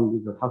加上这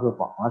个他和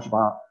拔示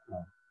巴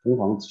同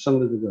房生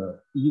的这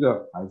个第一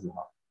个孩子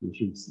也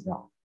是死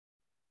掉，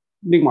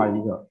另外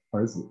一个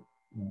儿子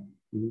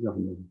名字叫什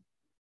么？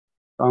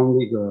当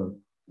那个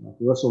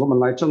和所罗门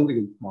来争这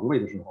个王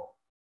位的时候，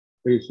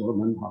被所罗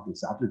门给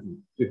辖制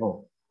住，最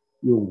后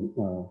用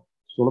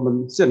所罗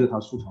门限制他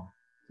出城，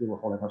结果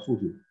后来他出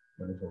去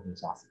有的时候被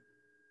杀死。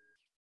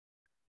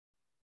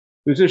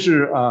所以这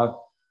是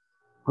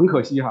很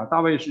可惜大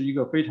卫是一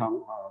个非常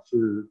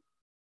是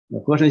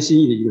合神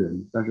心意的一个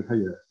人，但是他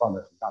也犯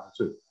了很大的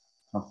罪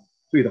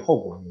罪的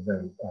后果也在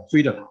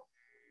追着他。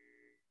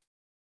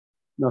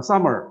那撒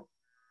母耳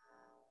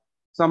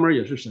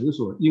也是神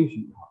所应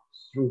许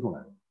生出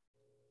来的，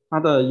他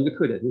的一个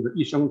特点就是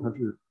一生他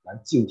是来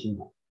敬听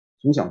的，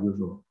从小就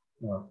说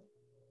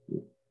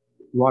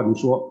如按你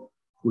说，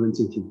仆人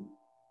敬听，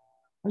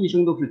他一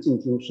生都是敬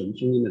听神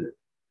声音的人，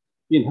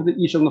并且他的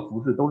一生的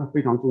服侍都是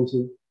非常忠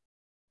心。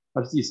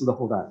他是祭司的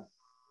后代，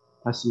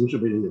他行事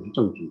为人也是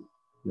正直，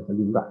也很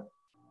勇敢。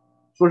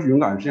说是勇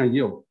敢，实际上也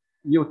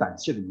有胆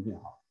怯的一面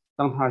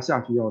当他下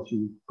去要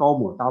去高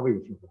抹大卫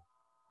的时候，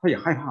他也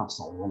害怕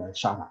扫罗来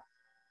杀他。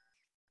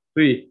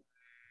所以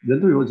人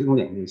都有这种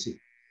两面性。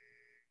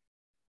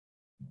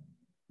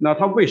那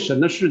他为神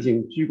的事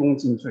情鞠躬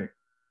尽瘁，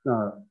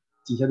那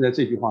体现在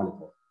这句话里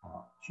头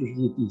士师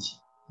记第几？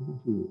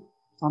是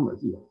撒母耳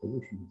记不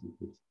是士师记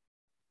第几？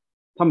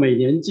他每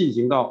年进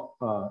行到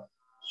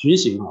巡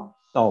行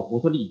到伯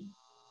特利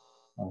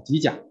吉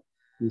甲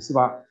以斯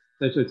巴，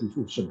在这几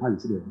处审判以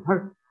色列人。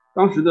他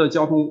当时的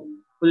交通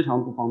非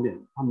常不方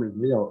便，他每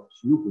年要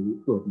巡回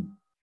各地，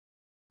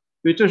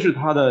所以这是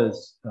他的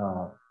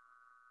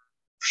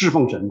侍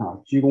奉神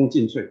鞠躬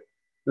尽瘁。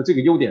那这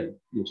个优点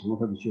也成了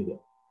他的缺点。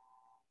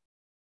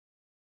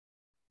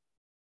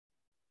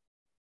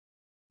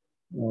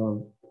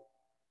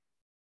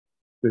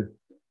对，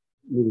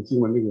那个经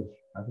文那个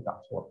还是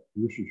打错了，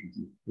不是士师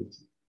记，对不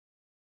起。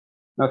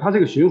那他这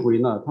个巡回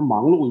呢，他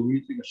忙碌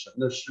于这个神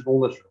的施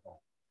工的时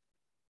候，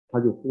他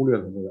就忽略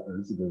了这个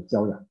儿子的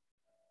教养。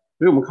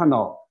所以我们看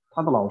到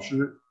他的老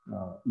师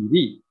以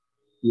利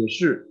也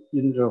是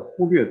因着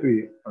忽略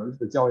对儿子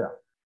的教养，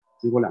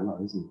结果两个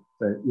儿子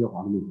在耶和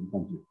华的面前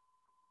犯罪，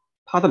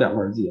他的两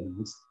个儿子也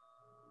如此。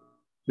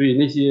所以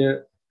那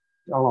些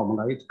让我们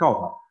来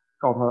告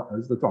他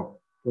儿子的状，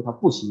说他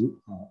不行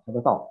他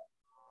的道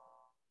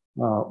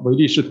唯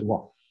利是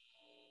图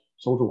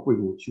收受贿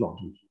赂，虚妄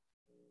正直。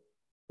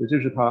所以这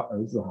是他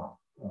儿子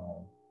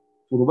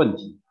出的问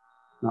题。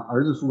那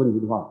儿子出问题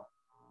的话，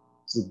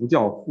子不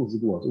教父之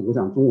过。我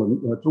想中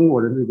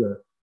国人这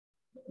个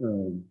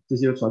这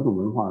些传统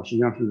文化实际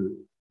上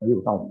是很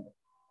有道理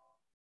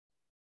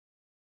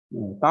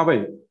的。大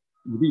卫、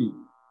以利、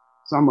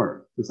撒母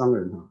耳这三个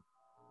人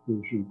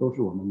就是都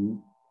是我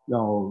们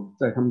要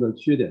在他们的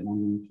缺点当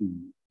中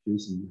去学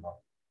习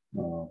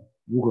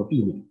如何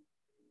避免。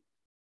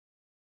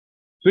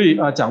所以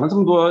讲了这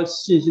么多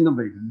信心的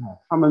伟人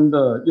他们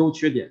的优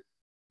缺点，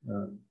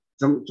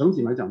整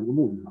体来讲这个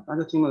目的大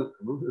家听了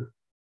可能是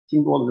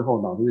听多了之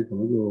后，脑子里可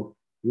能就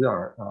有点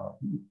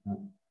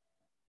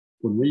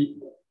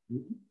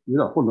有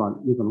点混乱，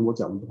也可能我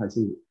讲的不太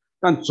清楚。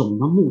但总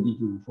的目的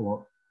就是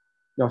说，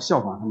要效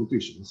仿他们对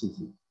神的信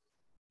心，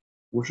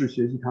不是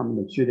学习他们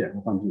的缺点和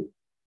犯罪。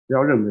不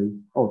要认为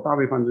大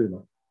卫犯罪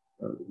了，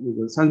那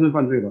个参孙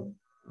犯罪了，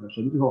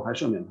神最后还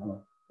赦免他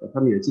了，他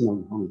们也进到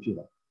哪方面去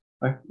了。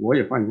我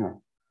也犯一下，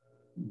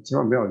千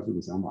万不要有这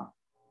个想法。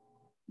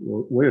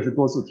我也是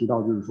多次提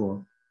到，就是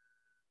说，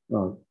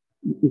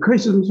你可以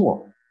这么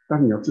做，但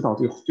是你要知道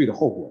这个罪的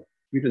后果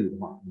追着你的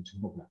话，你承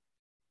受不了。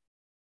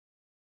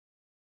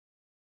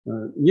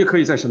你也可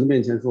以在神的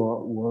面前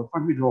说，我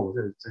犯罪之后，我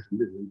在神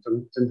面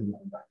前真诚悔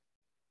改。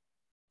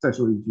再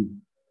说一句，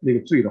那个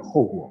罪的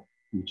后果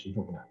你承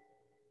受不了。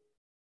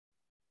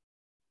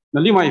那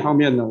另外一方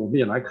面呢，我们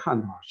也来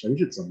看神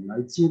是怎么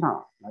来接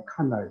纳、来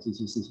看待这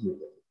些信心的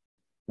人，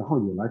然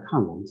后也来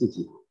看我们自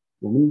己。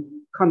我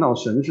们看到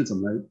神是怎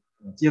么来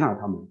接纳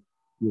他们，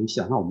也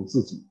想到我们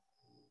自己，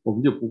我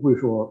们就不会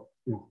说，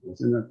我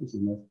现在不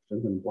行了，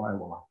神可能不爱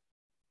我了，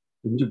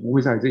我们就不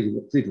会在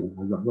这种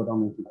软弱当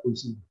中去灰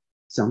心。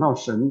想到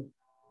神，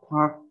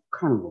他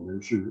看我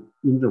们是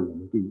因着我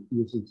们对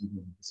耶稣基督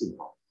的信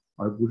靠，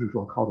而不是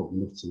说靠着我们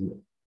的行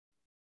为。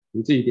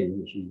所以这一点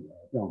也是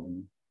让我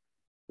们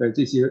在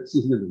这些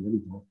信心的领域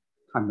里头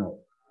看到的。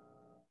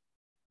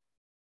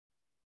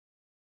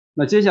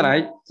那接下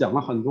来讲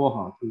了很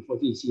多就是说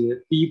这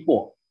些逼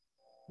迫，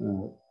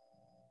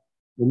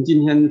我们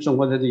今天生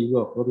活在这一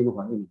个和平的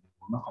环境里面，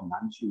我们很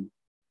难去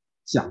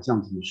想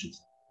象这些事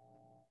情。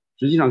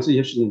实际上这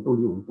些事情都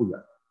离我们不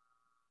远。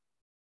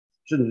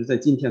甚至在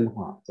今天的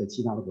话，在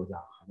其他的国家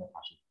还在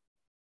发生。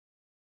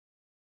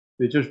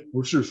所以这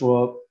不是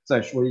说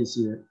在说一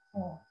些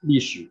历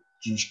史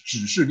只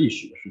是历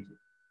史的事情，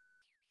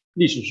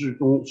历史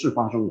是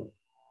发生的，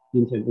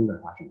今天正在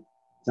发生，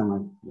将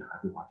来也还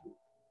会发生。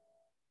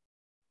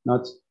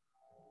那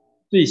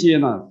这些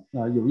呢，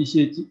有一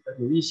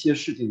些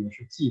事情呢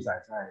是记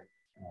载在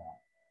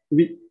因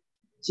为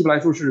希伯来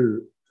书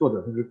是作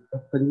者他是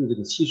根据这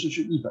个七十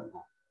士译本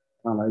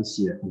来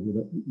写很多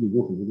的引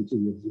用很多的旧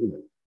约经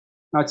文。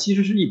那七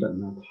十士译本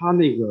呢，它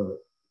那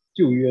个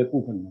旧约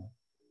部分呢，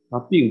它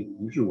并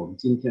不是我们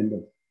今天的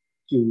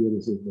旧约的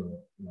这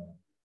个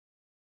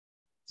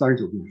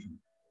39卷书，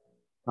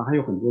它还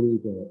有很多的这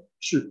个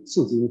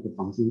次经和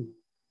旁经，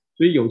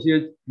所以有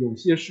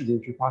些事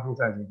情是发生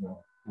在这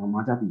个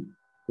马加比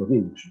革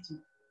命的时期，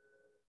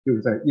就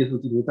是在耶稣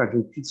基督诞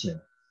生之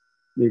前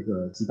那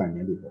个几百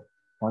年里头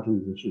发生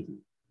的一些事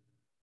情。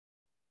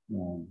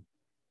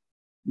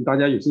大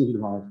家有兴趣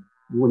的话，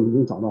如果你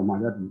能找到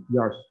马加比1、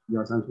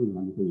2、3书的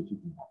话，你可以去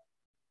读它。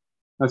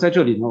那在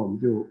这里呢，我们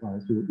就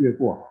略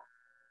过哈。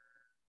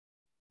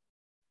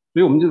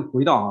所以我们就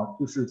回到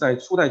就是在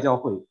初代教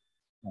会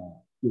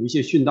有一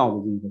些殉道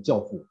的这个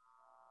教父，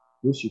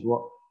有许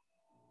多，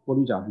波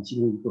吕贾是其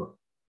中一个，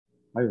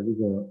还有这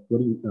个那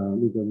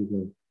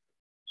个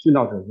殉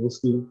道者尤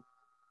斯丁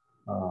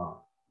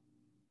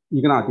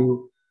伊格纳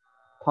丁，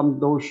他们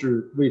都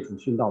是为主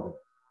殉道的。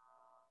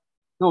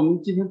那我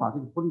们今天把这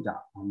个波吕贾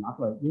拿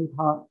出来，因为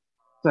他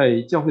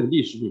在教会的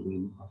历史里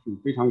面是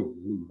非常有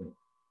名的一位，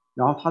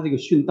然后他这个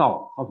殉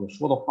道他所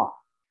说的话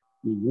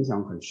也影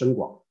响很深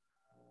广，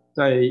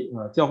在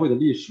教会的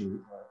历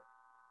史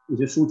一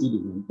些书籍里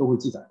面都会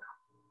记载他。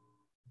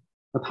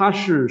那他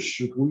是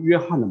使徒约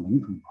翰的门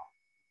徒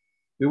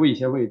所以我以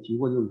前也提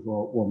过，就是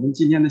说我们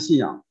今天的信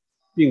仰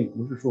并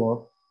不是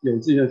说有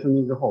这卷圣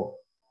经之后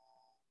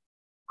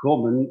和我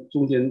们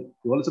中间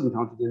隔了这么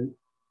长时间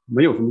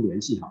没有什么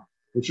联系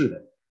不是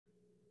的，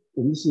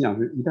我们的信仰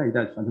是一代一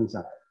代传承下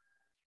来的。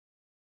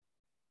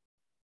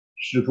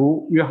使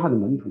徒约翰的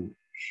门徒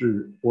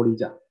是波吕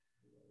贾，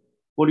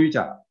波吕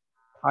贾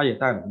他也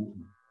带了门徒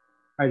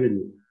艾日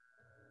纽。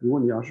如果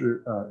你要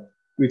是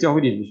对教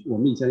会历史，我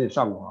们以前也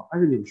上过艾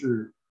日纽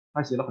是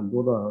他写了很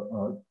多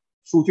的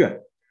书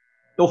卷，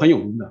都很有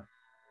名的。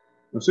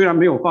虽然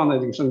没有放在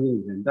这个圣经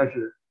里面，但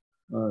是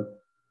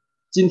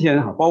今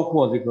天包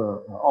括这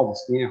个奥古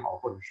斯丁也好，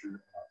或者是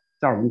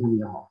加尔文他们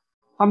也好，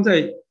他们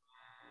在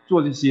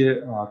做这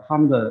些他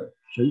们的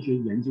神学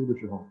研究的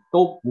时候，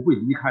都不会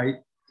离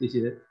开这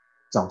些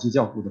早期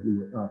教父的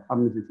那个他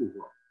们那些著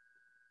作。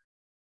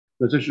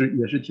这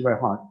也是题外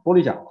话。波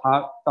吕贾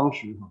他当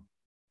时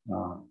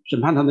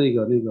审判他那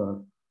个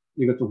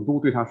总督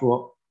对他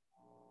说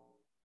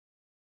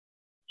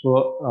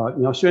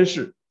你要宣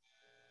誓，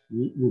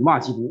你辱骂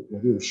基督，我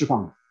就释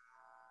放你。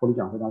波吕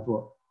贾回答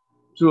说，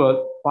这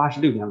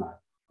86年来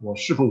我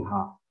侍奉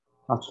他，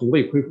他从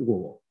未亏负过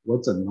我，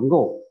我怎能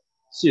够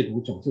亵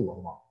渎拯救我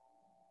的王？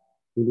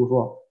总督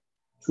说，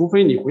除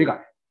非你悔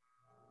改，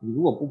你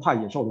如果不怕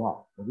野兽的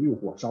话，我就用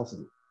火烧死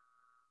你。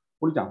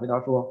波吕贾回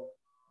答说，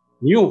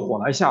你用火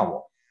来吓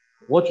我，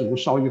我只能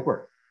烧一会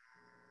儿，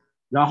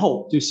然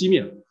后就熄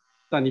灭了。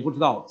但你不知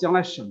道，将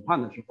来审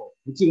判的时候，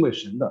不敬畏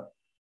神的，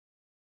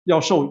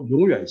要受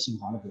永远刑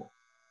罚的火。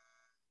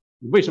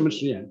你为什么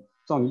食言？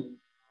照你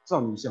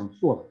想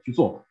做的去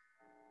做吧。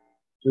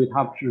所以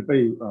他是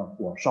被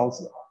火烧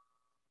死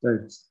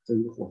在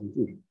一个火星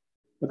柱上。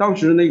那当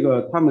时那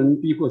个他们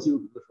逼迫基督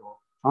徒的时候，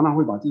常常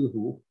会把基督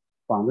徒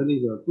绑在那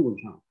个柱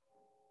子上，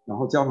然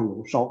后浇上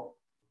油烧。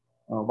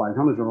晚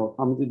上的时候，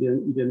他们这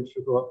边一边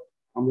吃喝，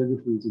旁边就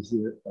是这些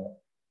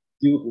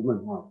基督徒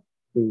们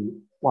被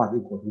挂在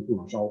火星柱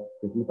上烧，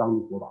给他们当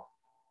火把，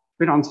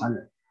非常残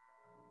忍。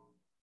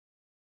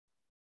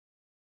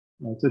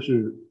这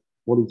是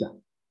波吕贾。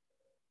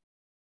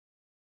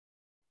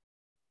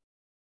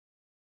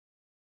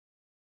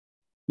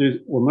所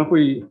以我们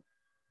会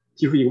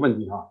提出一个问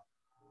题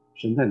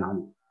神在哪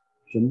里？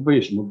神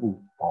为什么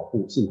不保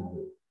护信他的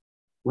人？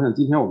我想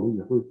今天我们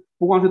也会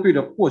不光是对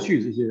着过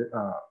去这些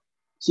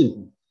信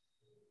徒，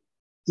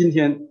今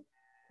天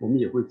我们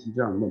也会提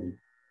这样的问题。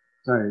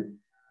在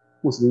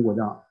穆斯林国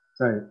家，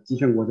在极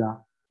权国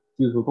家，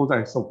基督徒都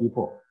在受逼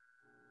迫，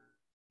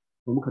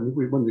我们肯定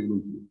会问这个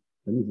问题：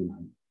神在哪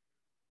里？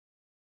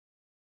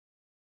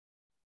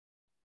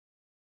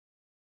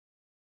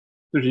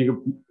这是一个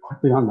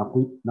非常难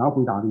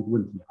回答的一个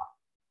问题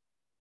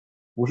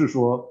不是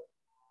说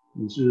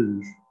你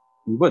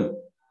问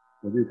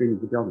我就给你一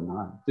个标准答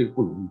案，这个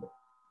不容易的。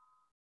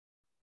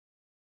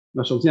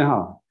那首先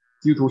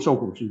基督徒受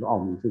苦是一个奥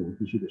秘，这我们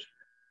必须得承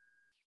认。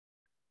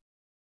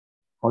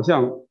好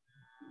像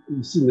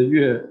你信的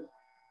越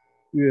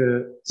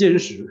坚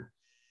实，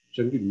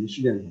神给你的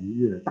试炼可能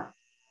越大。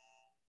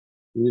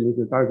因为那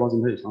个大卫·高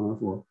森他也常常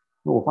说，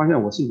那我发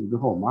现我信主之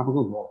后麻烦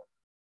更多了。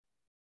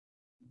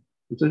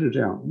真是这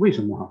样，为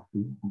什么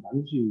很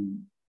难去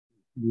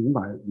明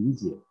白理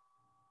解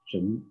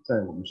神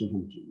在我们身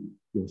上的旨意？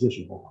有些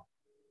时候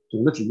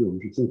总的旨意我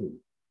们是清楚的，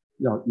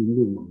要引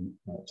领我们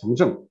成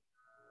圣，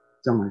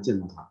将来见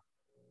到他。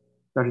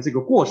但是这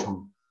个过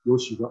程有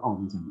许多奥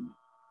秘在里面。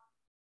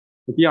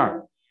第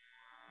二，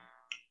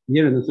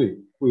别人的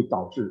罪会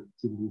导致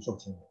基督徒受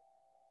牵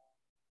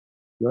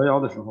连。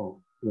911的时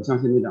候，我相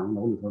信那2个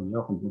楼里头也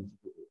有很多的基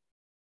督徒。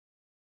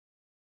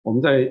我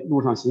们在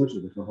路上行驶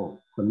的时候，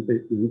可能被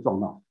别人撞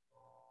到，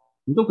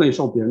你都可以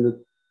受别人的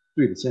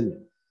罪的牵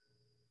连。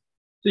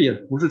这也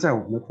不是在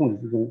我们的控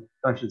制之中，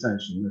但是在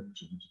神的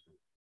指示之中，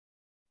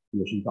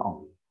也是一个奥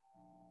秘。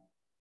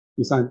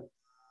第三，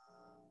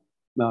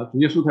那主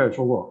耶稣他也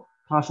说过，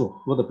他所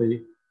喝的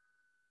杯，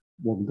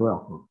我们都要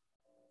喝。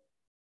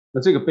那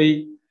这个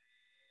杯，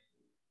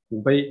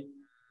苦杯，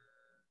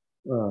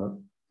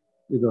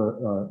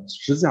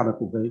十字架的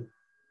苦杯，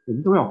我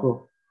们都要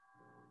喝。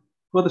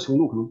喝的程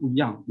度可能不一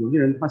样，有些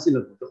人他信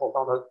了主之后，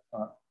到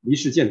他离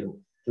世见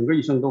主，整个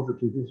一生都是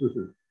平平顺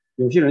顺；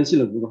有些人信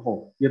了主之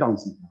后跌宕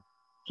起伏，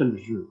甚至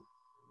是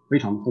非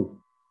常痛苦。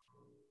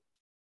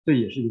这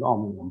也是一个奥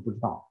秘，我们不知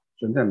道，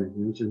神在每个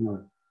人身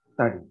上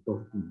带领都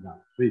是不一样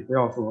的。所以不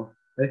要说，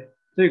哎，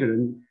这个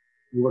人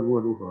如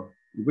何，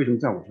你为什么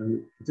在我身上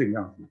是这个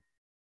样子呢？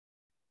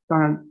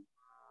当然，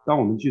当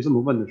我们去这么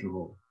问的时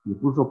候，也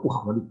不是说不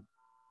合理。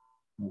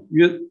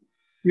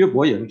约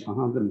伯也是常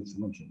常这么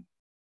询问神，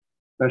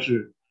但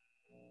是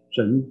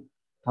神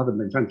他的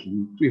美善旨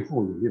意最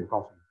后也没有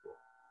告诉你说，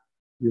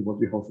约伯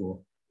最后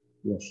说，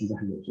我实在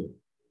有罪，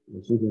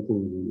我从前做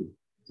了你，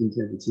今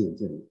天是亲眼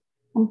见你。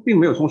他们并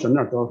没有从神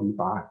那儿得到什么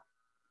答案，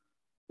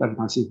但是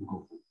他信服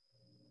后服。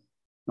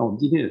那我们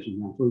今天也是一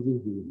样，作为基督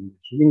徒，我们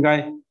是应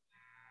该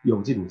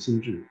有这种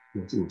心智，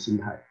有这种心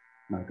态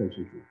来跟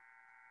随主。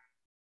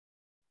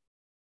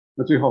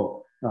那最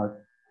后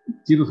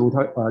基督徒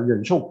他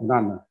忍受苦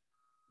难呢，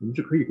我们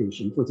是可以给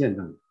神做见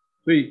证的。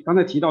所以刚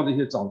才提到这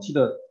些早期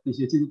的这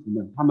些基督徒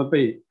们，他们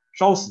被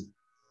烧死，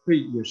被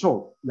野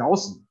兽咬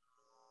死，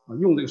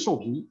用这个兽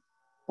皮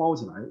包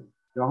起来，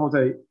然后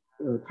在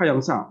太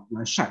阳下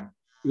来晒，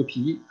这个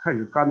皮开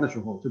始干的时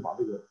候，就把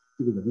这个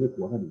人的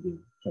裹在里面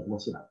甩锅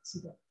起来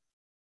死掉。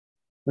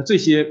那这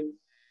些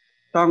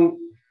当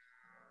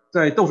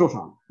在斗兽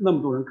场那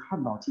么多人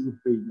看到基督徒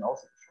被咬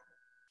死的时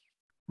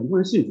候，很多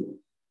人信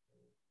主，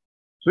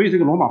所以这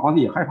个罗马皇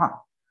帝也害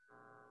怕。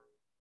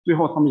最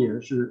后他们也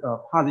是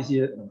怕这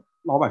些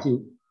老百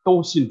姓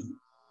都信主，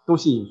都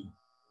信耶稣，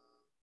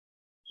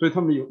所以他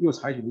们又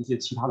采取了一些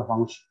其他的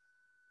方式。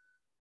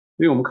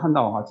所以我们看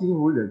到基督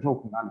徒忍受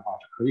苦难的话，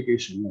是可以给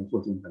神来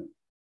做见证的。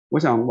我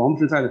想王牧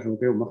师在的时候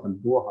给我们很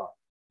多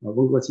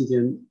文革期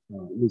间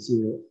那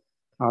些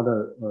他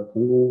的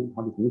同工、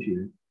他的同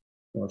学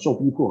受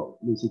逼迫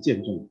那些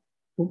见证，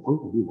都很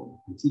鼓励我们，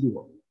很激励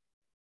我们。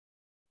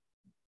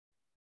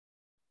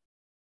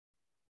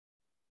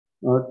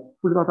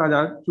不知道大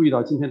家注意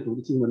到今天读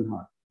的经文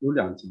有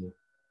2节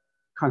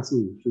看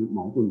似是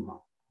矛盾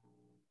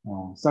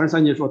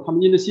33节说他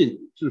们因着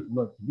信制服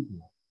了敌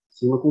国，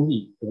行了公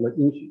义，得了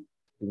应许，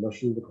得了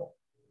狮子口，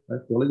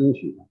得了应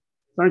许。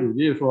39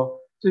节说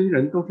这些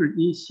人都是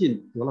因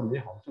信得了美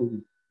好的胜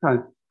利，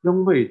但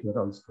仍未得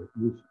到应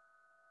许。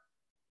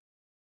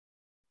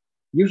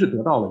一个是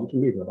得到了，一个是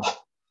没得到，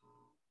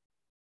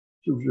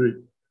是不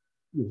是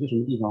有些什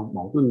么地方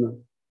矛盾呢？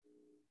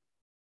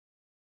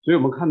所以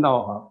我们看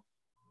到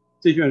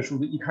这卷书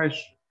的一开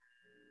始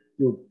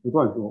就不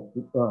断说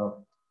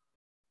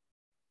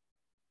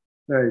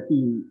在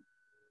第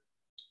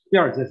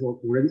2节说，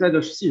古人在这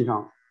信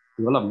上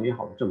得了美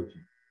好的证据，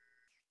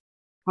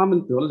他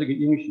们得了这个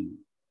应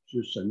许，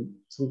是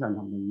神称赞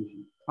他们的应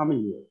许，他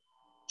们也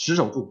持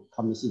守住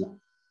他们的信仰，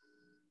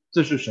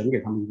这是神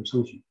给他们一个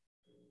称许。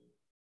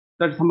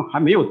但是他们还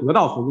没有得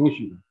到所应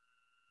许的，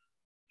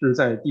是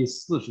在第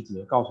40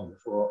节告诉我们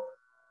说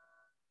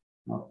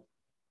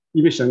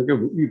因为神给我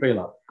们预备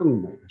了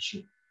更美的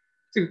事，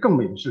这个更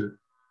美的事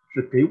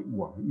是给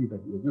我们预备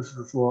的，也就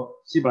是说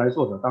希伯来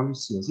作者当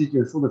时写这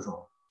卷书的时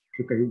候，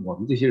是给我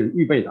们这些人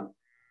预备的，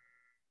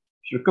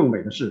是更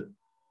美的事，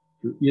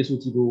就是耶稣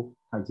基督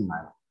他已经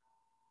来了，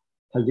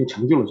他已经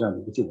成就了这样的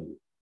一个救恩。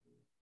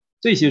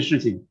这些事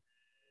情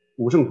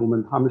古圣徒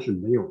们他们是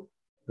没有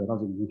得到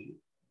这个应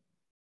许，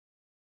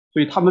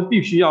所以他们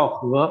必须要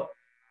和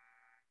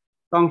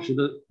当时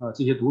的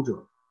这些读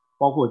者，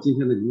包括今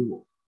天的你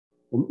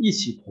我们一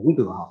起同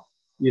得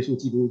耶稣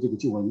基督这个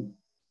救恩，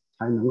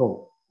才能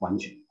够完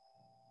全。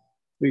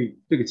所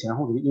以这个前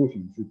后这个应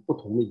许是不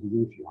同的一个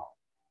应许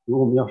如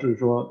果我们要是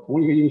说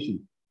同一个应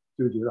许，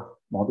就觉得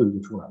矛盾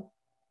就出来了。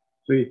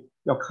所以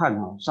要看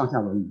上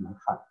下文来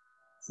看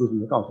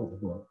，40节告诉我们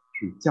说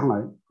是将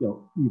来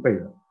要预备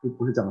的，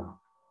不是将来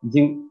已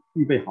经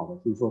预备好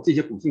的，就是说这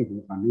些古信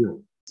徒还没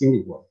有经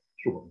历过，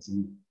是我的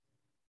经历。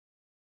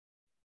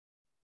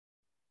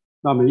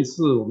那每一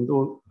次我们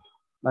都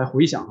来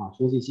回想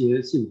从这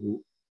些信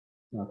徒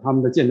他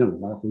们的见证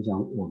来回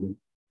想我们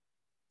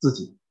自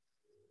己。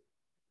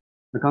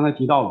那刚才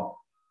提到了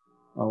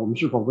我们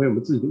是否为我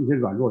们自己的一些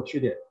软弱、缺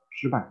点、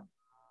失败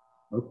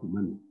而苦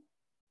闷呢？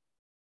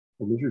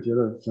我们是觉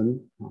得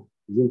神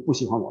已经不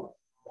喜欢我了，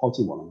抛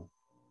弃我了吗？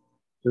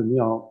所以我们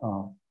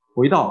要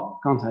回到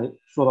刚才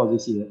说到这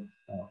些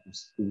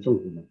古圣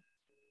徒们，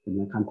我们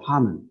来看他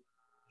们，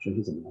神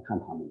是怎么来看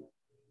他们的。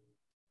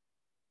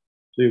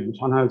所以我们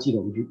常常要记得，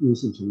我们是因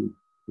信称义，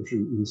不是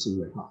因行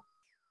为哈。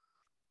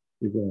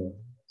这个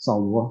扫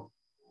罗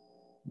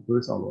不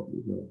是扫罗，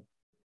那个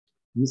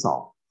以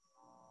扫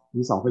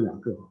和雅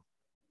各，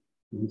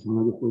我们常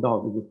常就回到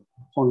这个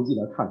创世纪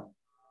来看，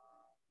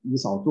以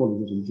扫做了一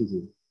些什么事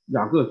情，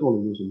雅各做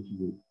了一些什么事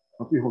情，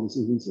他最后的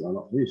信心起来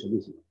了，所以神就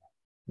喜欢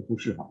他，不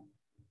是哈。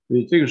所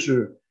以这个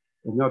是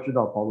我们要知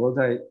道，保罗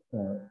在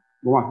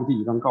罗马书第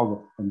1章告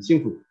诉很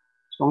清楚，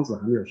双子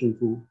还没有生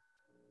出，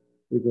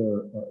这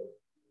个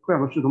各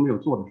样的事都没有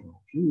做的时候，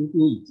神一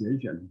定以拣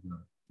选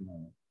这个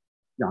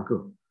雅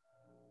各，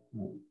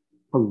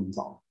碰以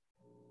扫，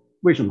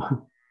为什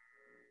么？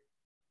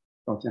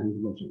到现在是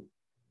落实，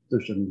这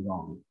是神的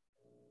奥秘，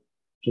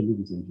神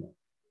的拣选。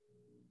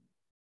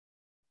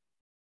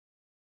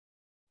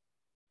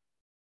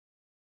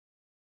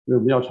所以我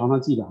们要常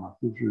常记得啊，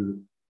就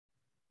是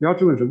不要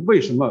质问神为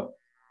什么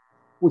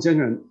不拣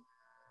选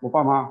我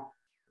爸妈，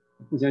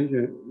不拣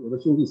选我的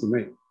兄弟姊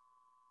妹，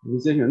你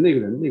拣选那个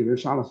人，那个人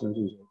杀了谁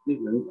谁谁，那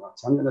个人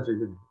强奸了谁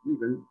谁谁，那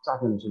个人诈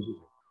骗了谁谁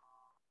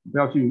谁，不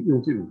要去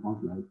用这种方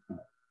式来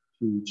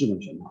去质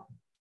问神啊。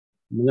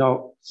我们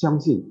要相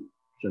信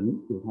神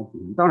有他主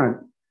权，当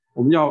然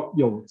我们要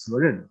有责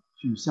任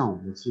去向我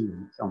们的亲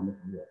人、向我们的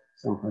朋友、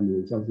向还没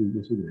有相信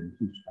耶稣的人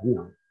去传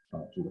扬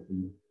这个福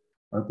音，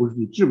而不是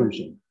去质问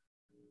神。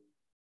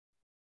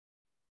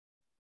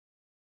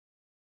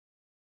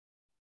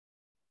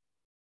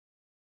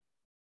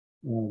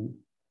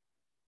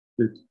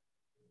对，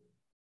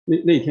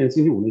那天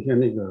星期五那天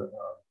那个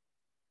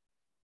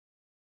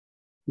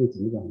那怎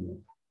么讲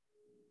呢？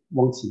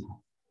汪奇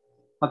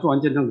他做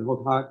完见证之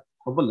后，他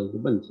问了一个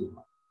问题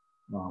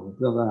我不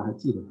知道大家还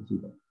记得不记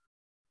得？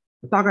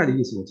大概的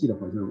意思我记得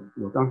好像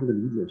我当时的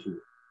理解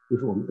是，就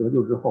是我们得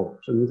救之后，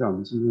圣灵在我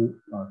们心中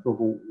做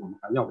工，我们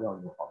还要不要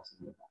有好的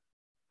行为？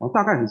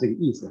大概是这个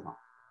意思哈。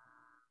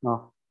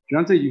实际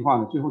上这句话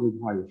呢，最后这句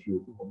话也是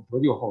我们得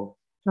救后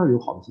要有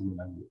好的行为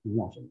来荣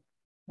耀神，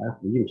来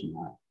回应神的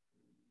爱。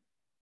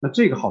那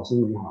这个好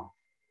行为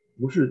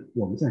不是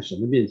我们在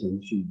神的面前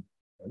去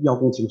邀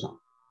功请赏，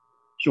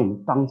是我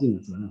们当尽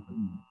的责任和义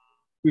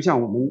务。就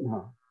像我们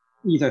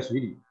溺在水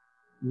里，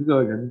一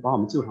个人把我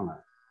们救上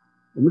来，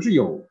我们是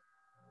有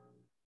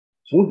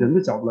从人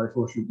的角度来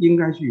说是应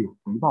该去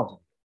回报这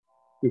个，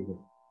对不对？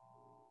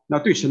那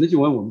对神的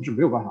救恩我们是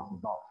没有办法回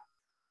报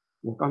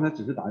的。我刚才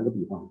只是打一个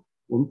比方，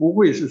我们不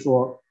会是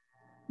说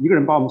一个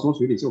人把我们从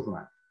水里救出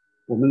来，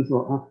我们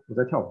说我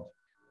再跳回去，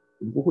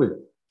我们不会的。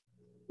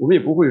我们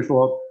也不会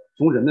说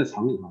从人的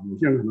常理有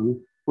些人可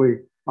能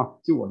会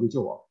救我就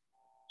救我，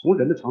从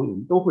人的常理我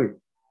们都会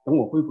等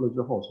我恢复了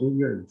之后，从医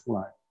院里出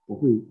来，我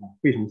会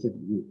非常谢礼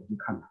物，我去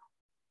看他，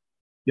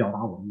表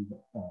达我的一个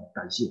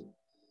感谢。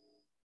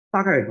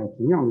大概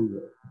同样的一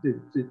个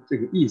这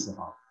个意思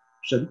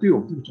神对我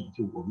们这个拯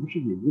救，我们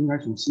是也应该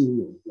从心里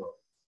有一个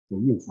回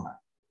应出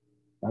来，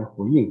来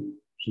回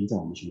应神在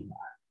我们身上的爱，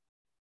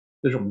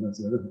这是我们的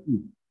责任和义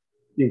务，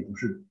并不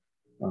是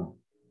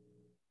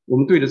我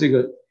们对着这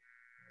个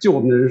救我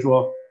们的人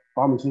说，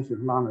把我们从水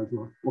上拉来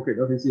说，我给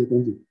了他这些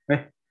东西，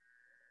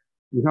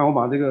你看我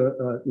把这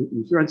个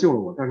你虽然救了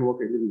我，但是我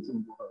给了你这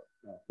么多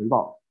的回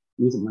报，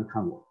你怎么来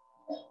看我？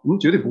我们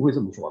绝对不会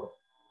这么说的。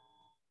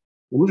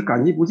我们是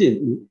感激不尽，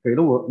你给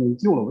了我，你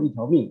救了我一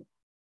条命，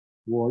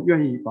我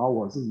愿意把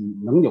我自己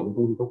能有的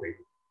东西都给你，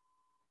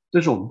这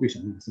是我们对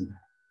神的一个心态。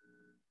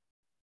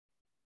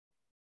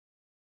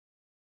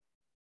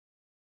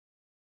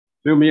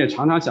所以我们也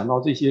常常想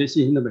到这些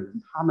信心的伟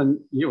人，他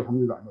们也有他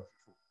们的软弱之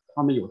处，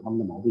他们有他们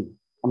的毛病，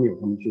他们有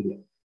他们的缺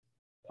点，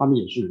他们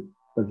也是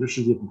本是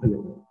世界不配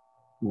有的，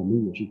我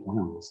们也是同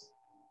样如此。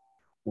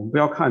我们不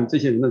要看这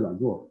些人的软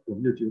弱，我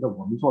们就觉得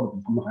我们做的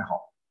比他们还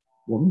好，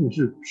我们也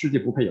是世界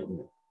不配有的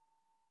人，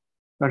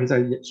但是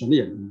在神的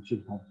眼中却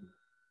是他的。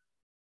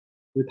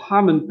所以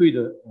他们对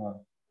着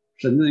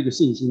神的这个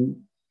信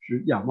心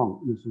是仰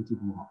望耶稣基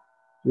督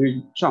所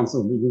以上次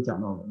我们已经讲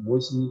到了，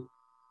摩西、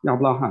亚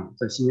伯拉罕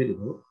在新约里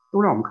头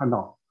都让我们看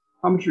到，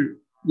他们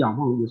是仰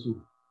望耶稣。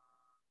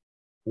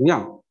同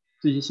样，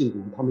这些信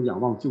徒他们仰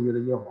望旧约的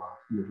耶和华，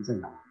也是在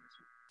仰望耶稣。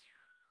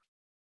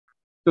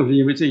正是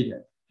因为这一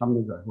点，他们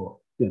的软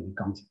弱变为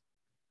刚强，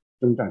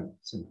征战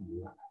胜出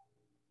勇敢。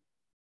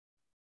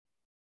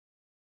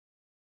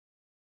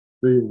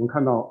所以我们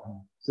看到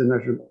现在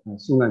是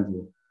圣诞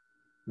节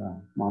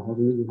马槽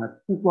中的婴孩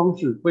不光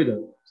是为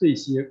了这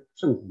些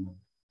圣徒们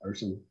而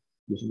生，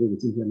也是为了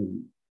今天的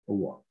你和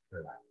我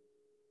而来。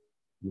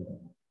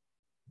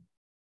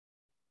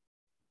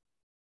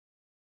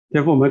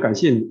天父，我们感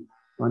谢你，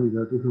把你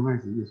的独生爱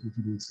子耶稣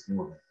基督赐给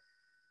我们。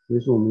所以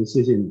说，我们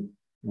谢谢你，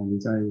你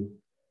在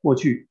过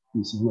去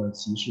你行了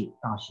奇事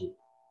大事，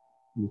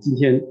你今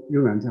天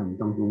仍然在我们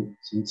当中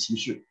行奇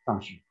事大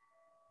事。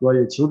我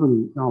也求助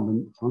你，让我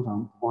们常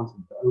常忘记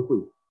你的恩惠，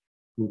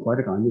你怀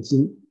着感恩的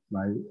心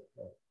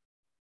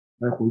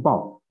来回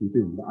报你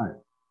对我们的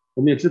爱。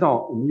我们也知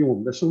道，我们用我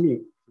们的生命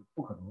是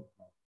不可能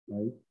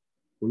来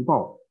回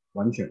报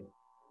完全，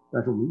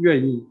但是我们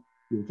愿意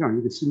有这样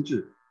一个心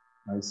智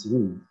来行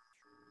你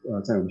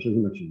在我们身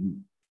上的旨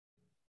意，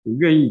也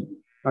愿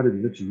意按照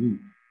你的旨意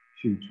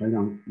去传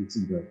扬你自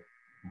己的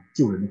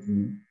救人的福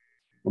音。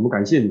我们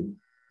感谢你，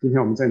今天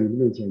我们在你的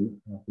面前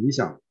回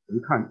想回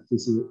看这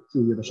些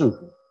旧约的圣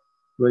徒，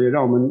所以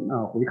让我们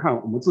回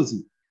看我们自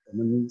己，我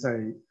们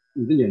在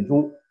你的眼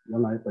中原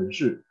来本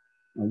是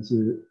一些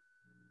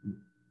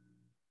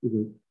这个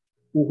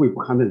污秽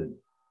不堪的人，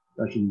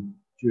但是你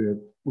却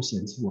不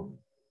嫌弃我们，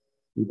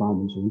你把我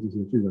们从这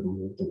些罪恶当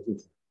中拯救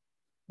出来。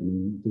我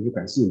们真是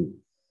感谢你，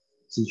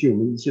洗去我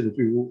们一切的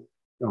罪污，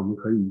让我们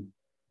可以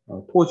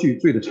脱去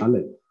罪的缠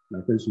累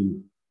来跟随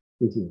你，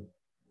并且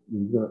有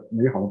一个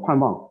美好的盼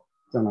望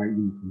将来与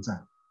你同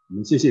在。我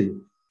们谢谢你，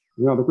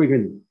荣耀的归给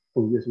你，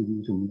奉耶稣基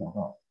督圣名祷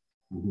告。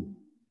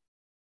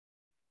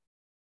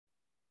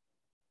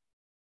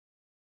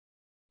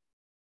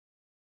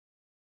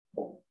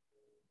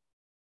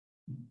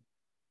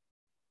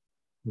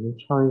我们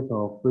唱一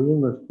首回应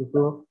的诗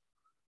歌，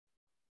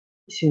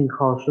信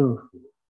靠圣父。